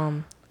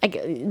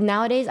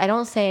 Nowadays, I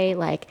don't say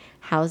like,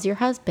 "How's your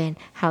husband?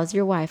 How's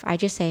your wife?" I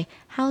just say,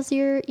 "How's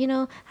your,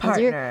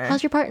 Partner.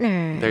 how's your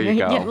partner?" There you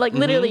go. Yeah, like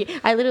literally,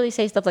 I literally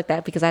say stuff like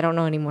that because I don't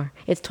know anymore.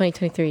 It's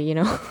 2023, you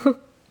know.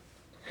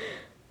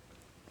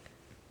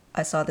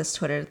 I saw this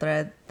Twitter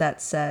thread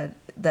that said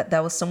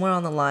that was somewhere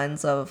on the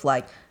lines of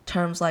like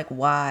terms like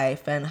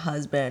wife and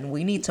husband.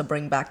 We need to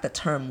bring back the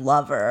term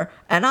lover.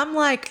 And I'm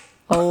like,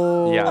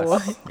 Oh,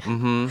 Yes.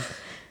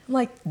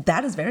 like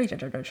that is very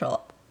gender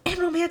neutral and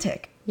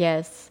romantic.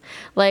 yes.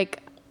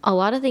 Like a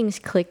lot of things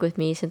click with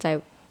me since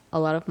a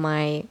lot of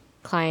my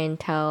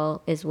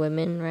clientele is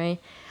women, right?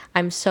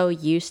 I'm so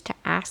used to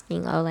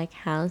asking, oh, like,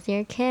 how's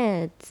your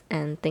kids?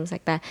 And things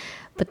like that.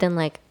 But then,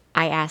 like,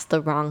 I asked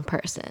the wrong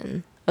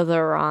person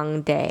the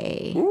wrong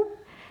day.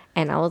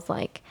 And I was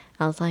like,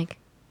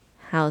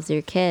 how's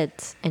your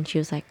kids? And she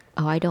was like,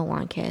 oh, I don't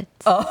want kids.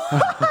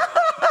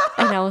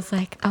 And I was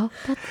like, oh,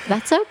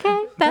 that's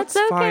okay. That's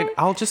okay. Fine.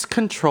 I'll just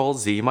control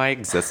Z my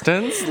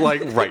existence,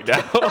 like right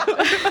now.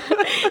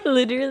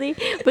 Literally.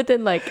 But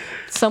then, like,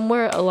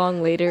 somewhere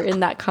along later in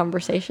that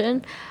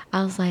conversation,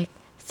 I was like,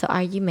 so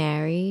are you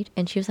married?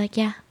 And she was like,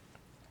 yeah.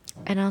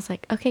 And I was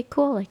like, okay,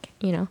 cool. Like,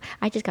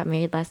 I just got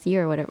married last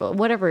year or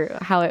whatever,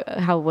 how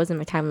it was in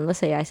my time. Let's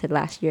say I said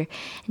last year.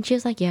 And she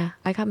was like, yeah,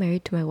 I got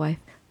married to my wife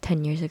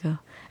 10 years ago.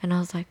 And I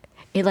was like,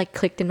 it like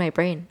clicked in my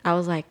brain. I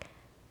was like,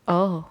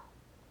 oh.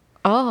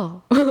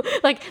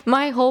 Like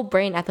my whole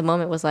brain at the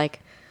moment was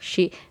like,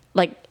 she,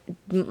 like,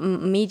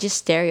 me just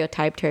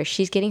stereotyped her.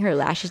 She's getting her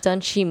lashes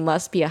done. She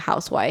must be a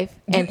housewife,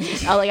 and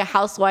like a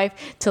housewife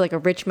to like a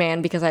rich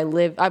man because I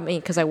work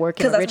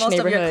in a rich most of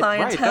your neighborhood.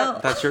 Right, clientele.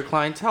 that's your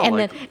clientele. And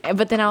like,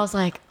 but then I was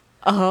like,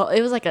 oh,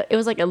 it was like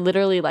a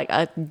literally like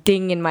a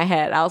ding in my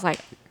head. I was like,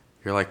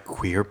 you're like,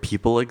 queer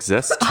people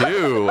exist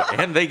too,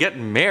 and they get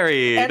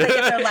married, And they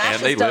get their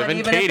lashes and they live done in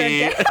even if they're Katy.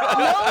 gay.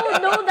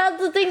 no, that's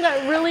the thing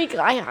that really,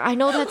 I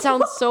know that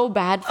sounds so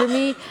bad for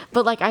me,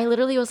 but like I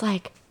literally was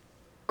like,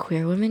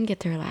 queer women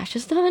get their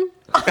lashes done.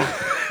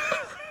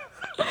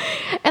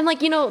 And like,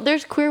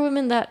 there's queer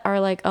women that are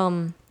like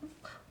Well,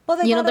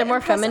 they they're gotta more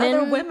impress feminine.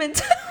 Other women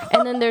too.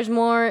 and then there's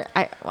more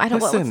I don't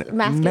know Listen, what's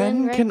masculine,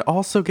 men right? can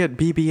also get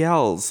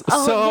BBLs.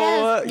 Oh,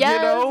 so,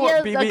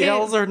 yes,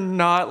 BBLs okay. are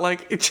not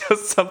like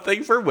just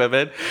something for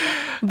women.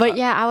 But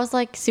yeah, I was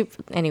like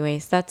super,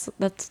 anyways, that's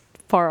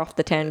far off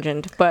the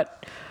tangent,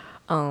 but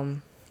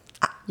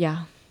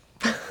yeah.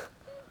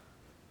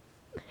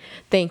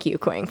 Thank you,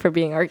 Quang, for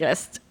being our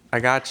guest I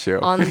got you.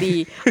 on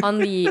the how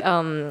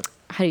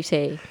do you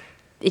say,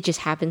 it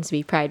just happens to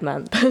be Pride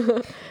Month.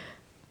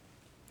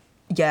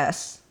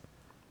 Yes.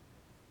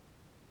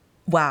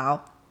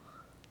 Wow.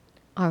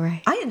 All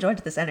right. I enjoyed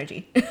this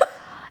energy.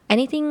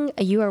 Anything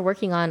you are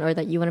working on or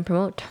that you want to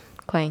promote,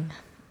 Quang?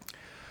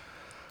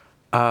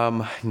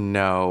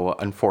 No,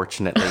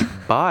 unfortunately.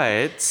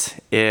 But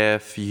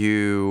if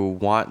you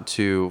want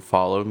to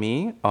follow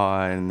me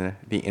on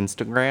the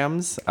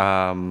Instagrams,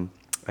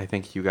 I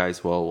think you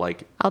guys will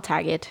like I'll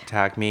tag it.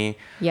 tag me.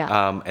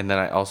 Yeah. And then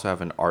I also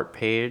have an art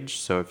page.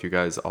 So if you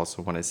guys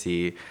also want to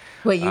see,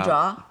 Wait, you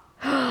draw?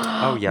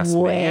 oh yes,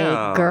 Wait,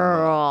 ma'am.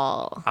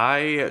 girl.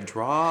 I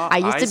draw. I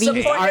used to be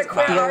his Support your art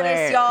queer dealer.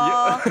 artists,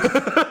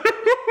 y'all.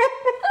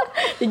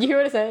 Did you hear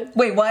what I said?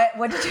 Wait, what?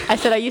 What did you? I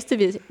said I used to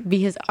be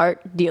his art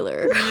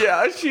dealer.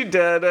 Yeah, she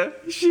did.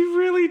 She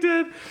really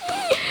did.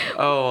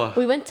 Oh,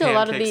 We went to a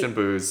lot of pancakes the and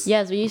booze.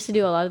 Yes, we used to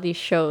do a lot of these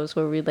shows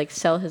where we'd like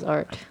sell his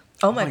art.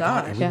 Oh my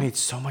god. And Yeah. we made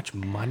so much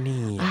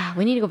money.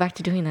 We need to go back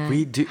to doing that.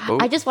 We do. Oh,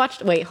 I just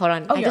watched. Wait, hold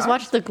on. I you're just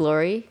art- watched The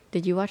Glory.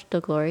 Did you watch The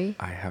Glory?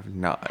 I have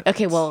not.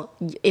 Okay, well,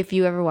 if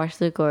you ever watch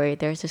The Glory,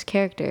 there's this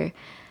character.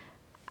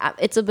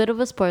 It's a bit of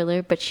a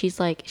spoiler, but she's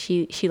like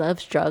she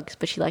loves drugs,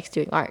 but she likes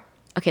doing art.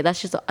 Okay,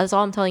 that's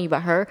all I'm telling you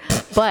about her.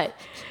 But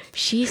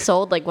she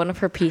sold like one of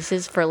her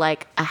pieces for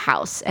like a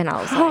house, and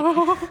I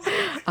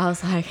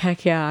was like,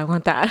 heck yeah, I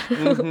want that.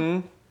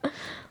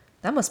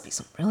 That must be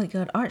some really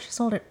good art. She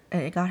sold it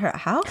and it got her a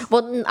house?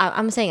 Well,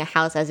 I'm saying a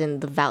house as in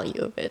the value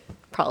of it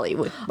probably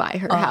would buy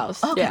her a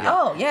house. Okay. Yeah.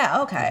 Oh,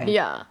 yeah, okay.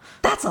 Yeah.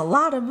 That's a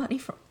lot of money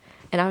for.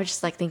 And I was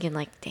just like thinking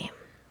like, damn,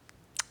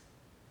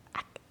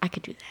 I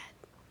could do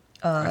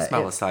that. I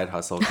smell a side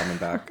hustle coming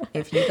back.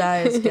 If you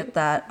guys get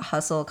that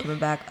hustle coming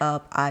back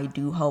up, I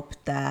do hope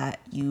that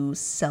you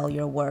sell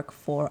your work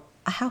for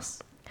a house.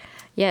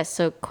 Yes,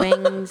 so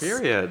Quang's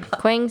Period.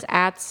 Quang's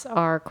ats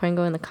are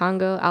Quango in the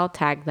Congo. I'll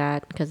tag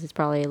that because it's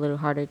probably a little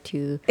harder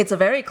to. It's a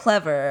very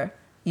clever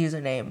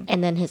username.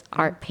 And then his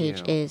art page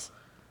you. is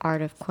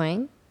Art of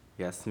Quang.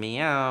 Yes,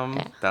 ma'am.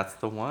 Yeah. That's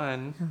the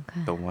one.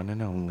 Okay. The one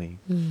and only.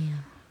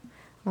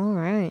 All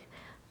right.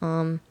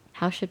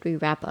 How should we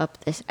wrap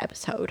up this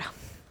episode?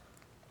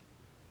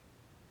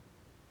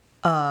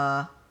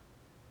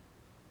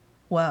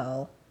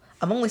 Well,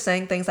 I'm only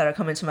saying things that are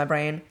coming to my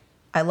brain.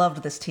 I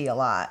loved this tea a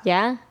lot.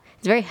 Yeah,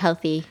 it's very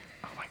healthy.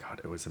 Oh my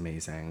god, it was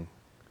amazing.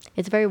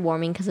 It's very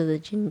warming because of the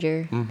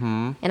ginger.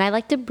 Mm-hmm. And I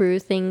like to brew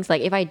things.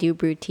 Like if I do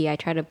brew tea, I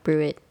try to brew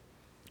it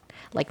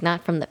like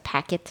not from the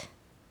packet.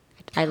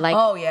 I like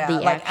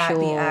the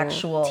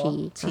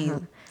actual tea.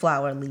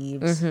 Flower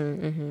leaves.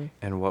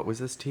 And what was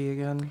this tea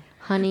again?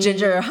 Honey.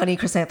 Ginger, honey,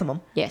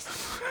 chrysanthemum. Yes.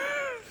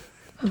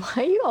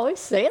 Why do you always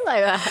say it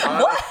like that?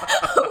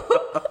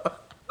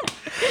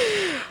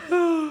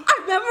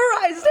 I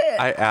memorized it.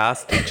 I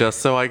asked just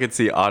so I could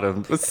see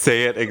Autumn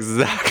say it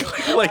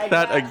exactly like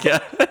that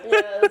again.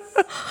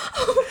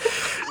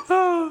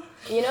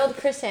 You know, the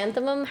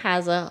chrysanthemum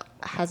has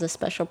a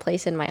special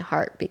place in my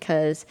heart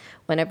because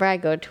whenever I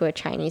go to a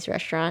Chinese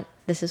restaurant,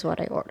 this is what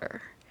I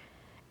order.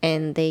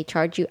 And they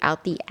charge you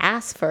out the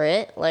ass for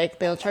it. Like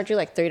they'll charge you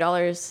like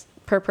 $3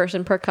 per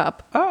person per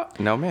cup. Oh,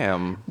 no,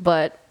 ma'am.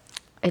 But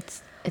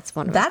it's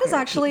one of my That is favorite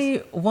actually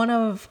one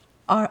of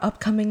our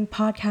upcoming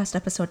podcast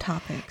episode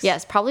topics.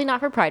 Yes, probably not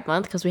for Pride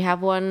Month because we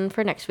have one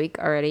for next week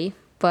already.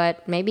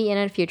 But maybe in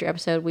a future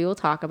episode, we will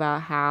talk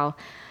about how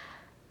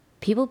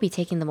people be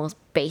taking the most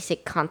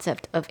basic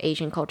concept of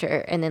Asian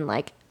culture and then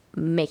like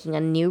making a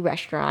new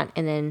restaurant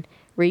and then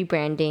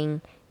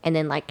rebranding and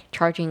then like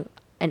charging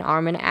an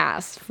arm and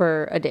ass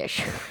for a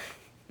dish.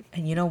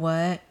 And you know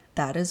what?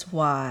 That is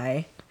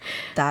why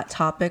that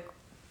topic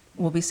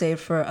will be saved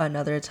for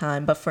another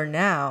time. But for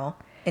now,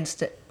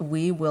 instead,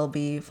 we will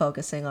be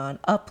focusing on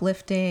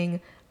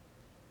uplifting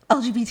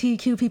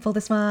LGBTQ people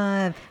this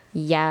month.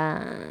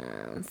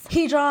 Yes.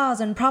 He draws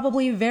and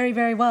probably very,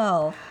 very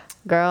well.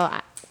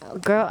 Girl,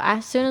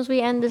 as soon as we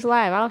end this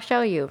live, I'll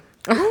show you.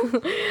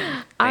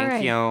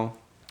 Thank you.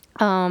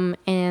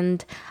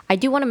 And I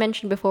do want to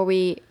mention before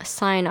we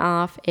sign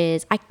off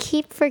is I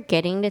keep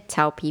forgetting to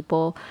tell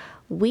people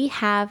we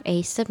have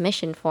a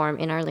submission form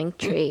in our link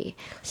tree.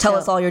 Tell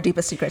us all your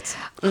deepest secrets.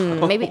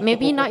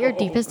 Maybe not your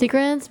deepest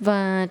secrets,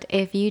 but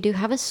if you do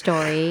have a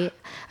story,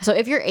 so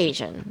if you're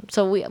Asian,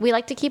 so we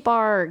like to keep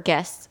our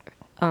guests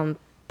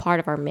part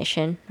of our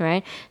mission,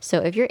 right? So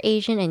if you're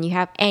Asian and you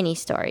have any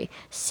story,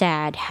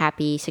 sad,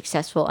 happy,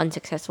 successful,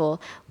 unsuccessful,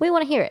 we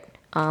want to hear it.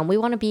 We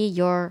want to be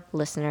your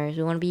listeners.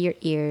 We want to be your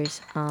ears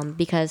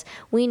because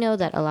we know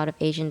that a lot of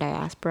Asian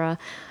diaspora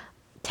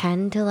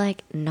tend to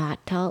like not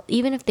tell,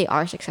 even if they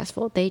are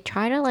successful, they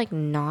try to like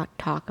not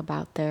talk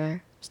about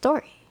their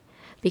story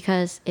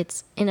because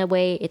it's in a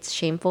way it's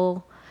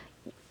shameful.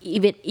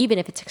 Even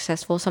if it's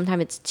successful,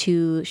 sometimes it's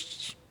too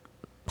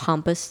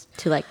pompous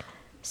to like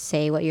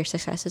say what your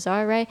successes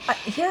are, right?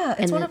 Yeah,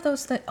 it's And one then- of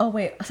those things. Oh,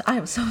 wait. I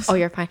am so Oh, sorry.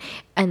 you're fine.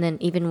 And then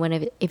even when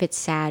if it's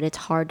sad, it's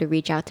hard to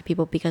reach out to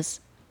people because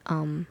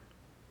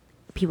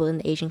people in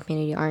the Asian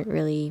community aren't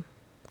really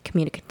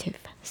communicative.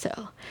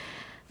 So,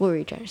 what were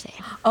you trying to say?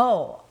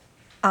 Oh,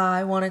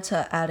 I wanted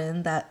to add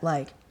in that,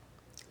 like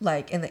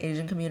in the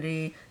Asian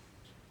community,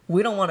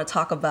 we don't want to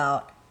talk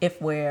about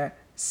if we're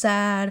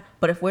sad.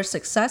 But if we're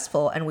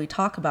successful and we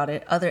talk about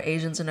it, other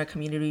Asians in our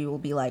community will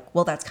be like,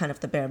 well, that's kind of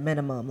the bare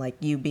minimum. Like,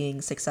 you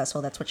being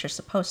successful, that's what you're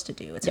supposed to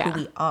do. It's Yeah.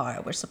 who we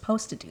are. We're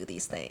supposed to do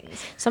these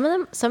things.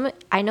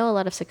 I know a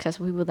lot of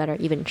successful people that are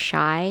even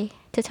shy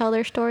to tell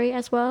their story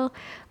as well.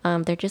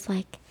 They're just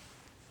like,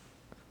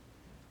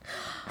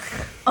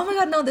 Oh my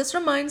God, no, this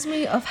reminds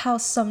me of how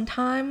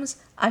sometimes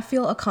I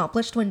feel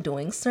accomplished when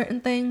doing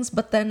certain things,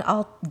 but then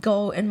I'll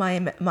go in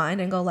my mind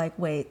and go like,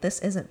 wait, this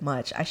isn't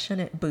much. I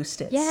shouldn't boost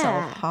it so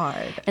Yeah.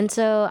 hard. and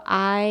so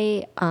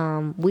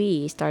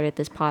we started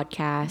this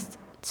podcast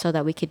so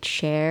that we could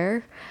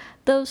share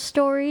those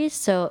stories.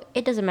 So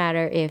it doesn't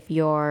matter if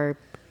you're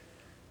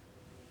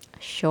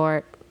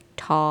short,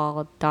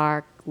 tall,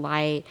 dark,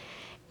 light.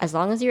 As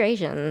long as you're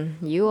Asian,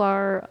 you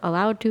are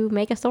allowed to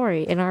make a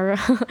story in our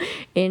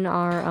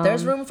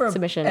There's room for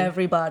submission.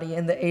 everybody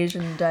in the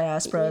Asian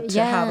diaspora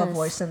to have a Yes.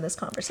 voice in this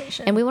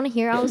conversation. And we want to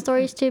hear all the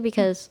stories too,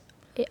 because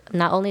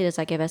not only does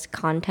that give us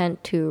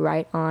content to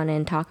write on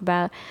and talk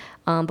about,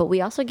 but we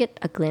also get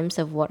a glimpse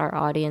of what our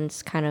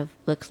audience kind of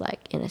looks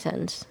like in a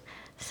sense.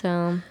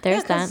 So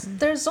there's Yeah, 'cause that.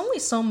 there's only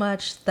so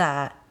much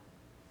that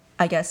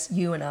I guess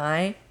you and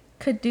I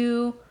could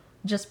do,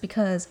 just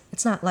because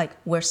it's not like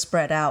we're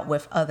spread out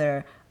with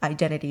other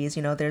identities.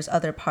 You know, there's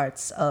other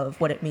parts of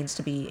what it means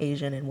to be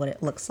Asian and what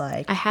it looks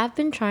like. I have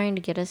been trying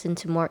to get us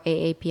into more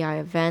AAPI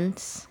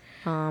events.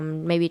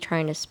 Maybe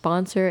trying to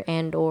sponsor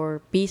and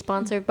or be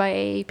sponsored by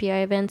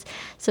AAPI events.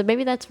 So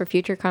maybe that's for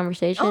future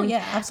conversation. Oh,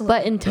 yeah, absolutely.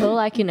 But until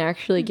I can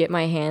actually get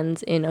my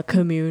hands in a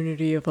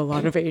community of a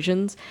lot of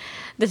Asians,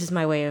 this is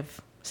my way of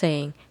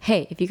saying,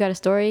 hey, if you got a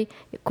story,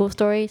 a cool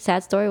story,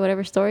 sad story,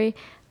 whatever story,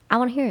 I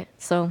want to hear it.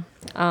 So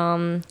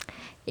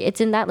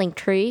it's in that link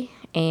tree.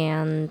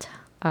 And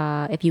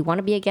if you want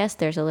to be a guest,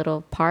 there's a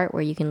little part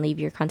where you can leave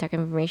your contact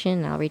information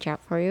and I'll reach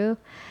out for you.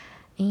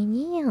 And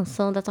yeah,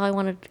 so that's all I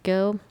wanted to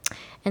go.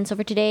 And so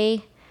for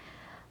today,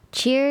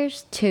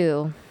 cheers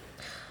to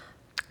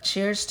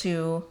Cheers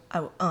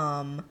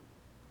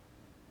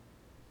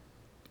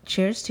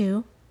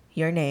to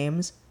your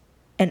names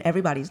and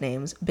everybody's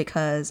names,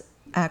 because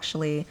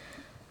actually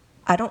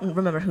I don't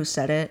remember who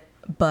said it,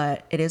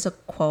 but it is a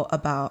quote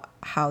about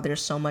how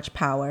there's so much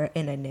power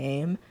in a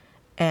name,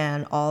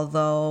 and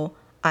although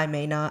I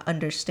may not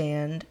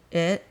understand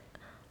it,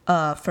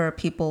 for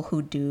people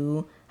who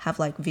do have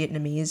like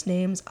Vietnamese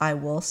names, I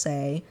will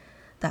say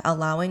that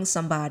allowing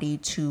somebody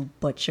to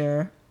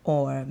butcher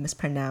or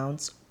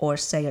mispronounce or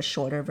say a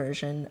shorter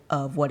version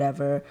of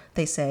whatever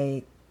they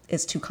say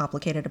is too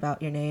complicated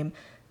about your name,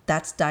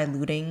 that's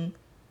diluting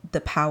the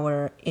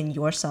power in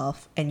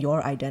yourself and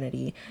your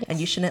identity. Yes. And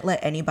you shouldn't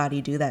let anybody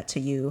do that to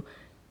you.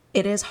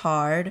 It is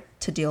hard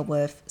to deal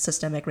with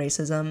systemic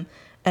racism,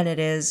 and it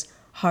is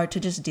hard to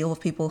just deal with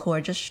people who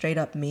are just straight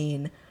up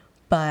mean.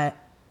 But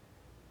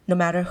no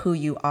matter who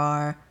you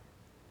are,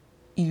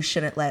 you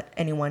shouldn't let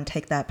anyone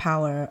take that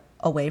power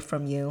away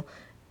from you.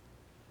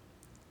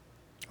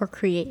 or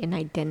create an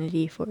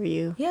identity for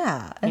you.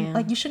 Yeah. And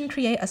like, you shouldn't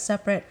create a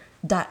separate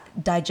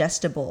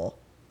digestible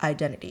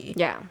identity.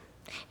 Yeah.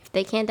 If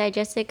they can't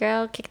digest it,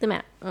 girl, kick them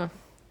out.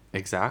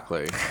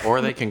 Exactly.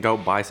 Or they can go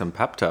buy some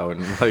Pepto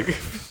and like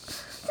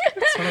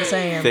That's what I'm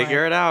saying.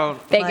 figure it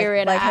out. Figure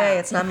it out. Like, hey,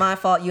 it's not my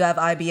fault you have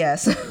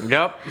IBS.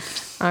 Yep.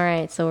 All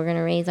right, so we're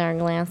gonna raise our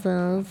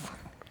glasses,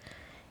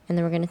 and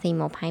then we're gonna say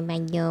 "Mopai Ba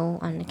Yo"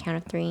 on the count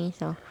of 3.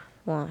 So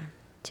 1,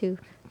 2,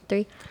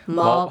 3.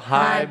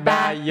 Mopai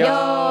Ba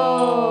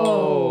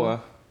Yo.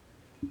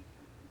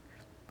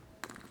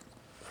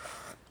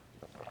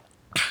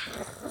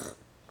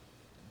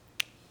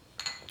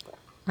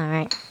 All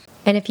right.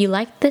 And if you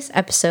liked this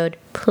episode,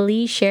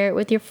 please share it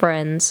with your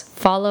friends.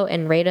 Follow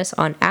and rate us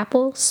on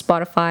Apple,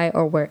 Spotify,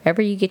 or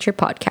wherever you get your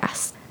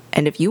podcasts.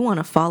 And if you want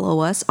to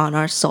follow us on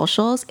our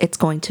socials, it's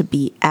going to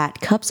be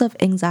at Cups of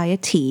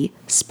Anxiety,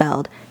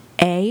 spelled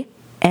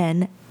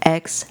ANXIETEA.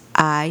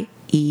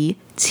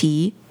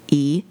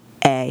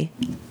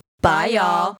 Bye, y'all.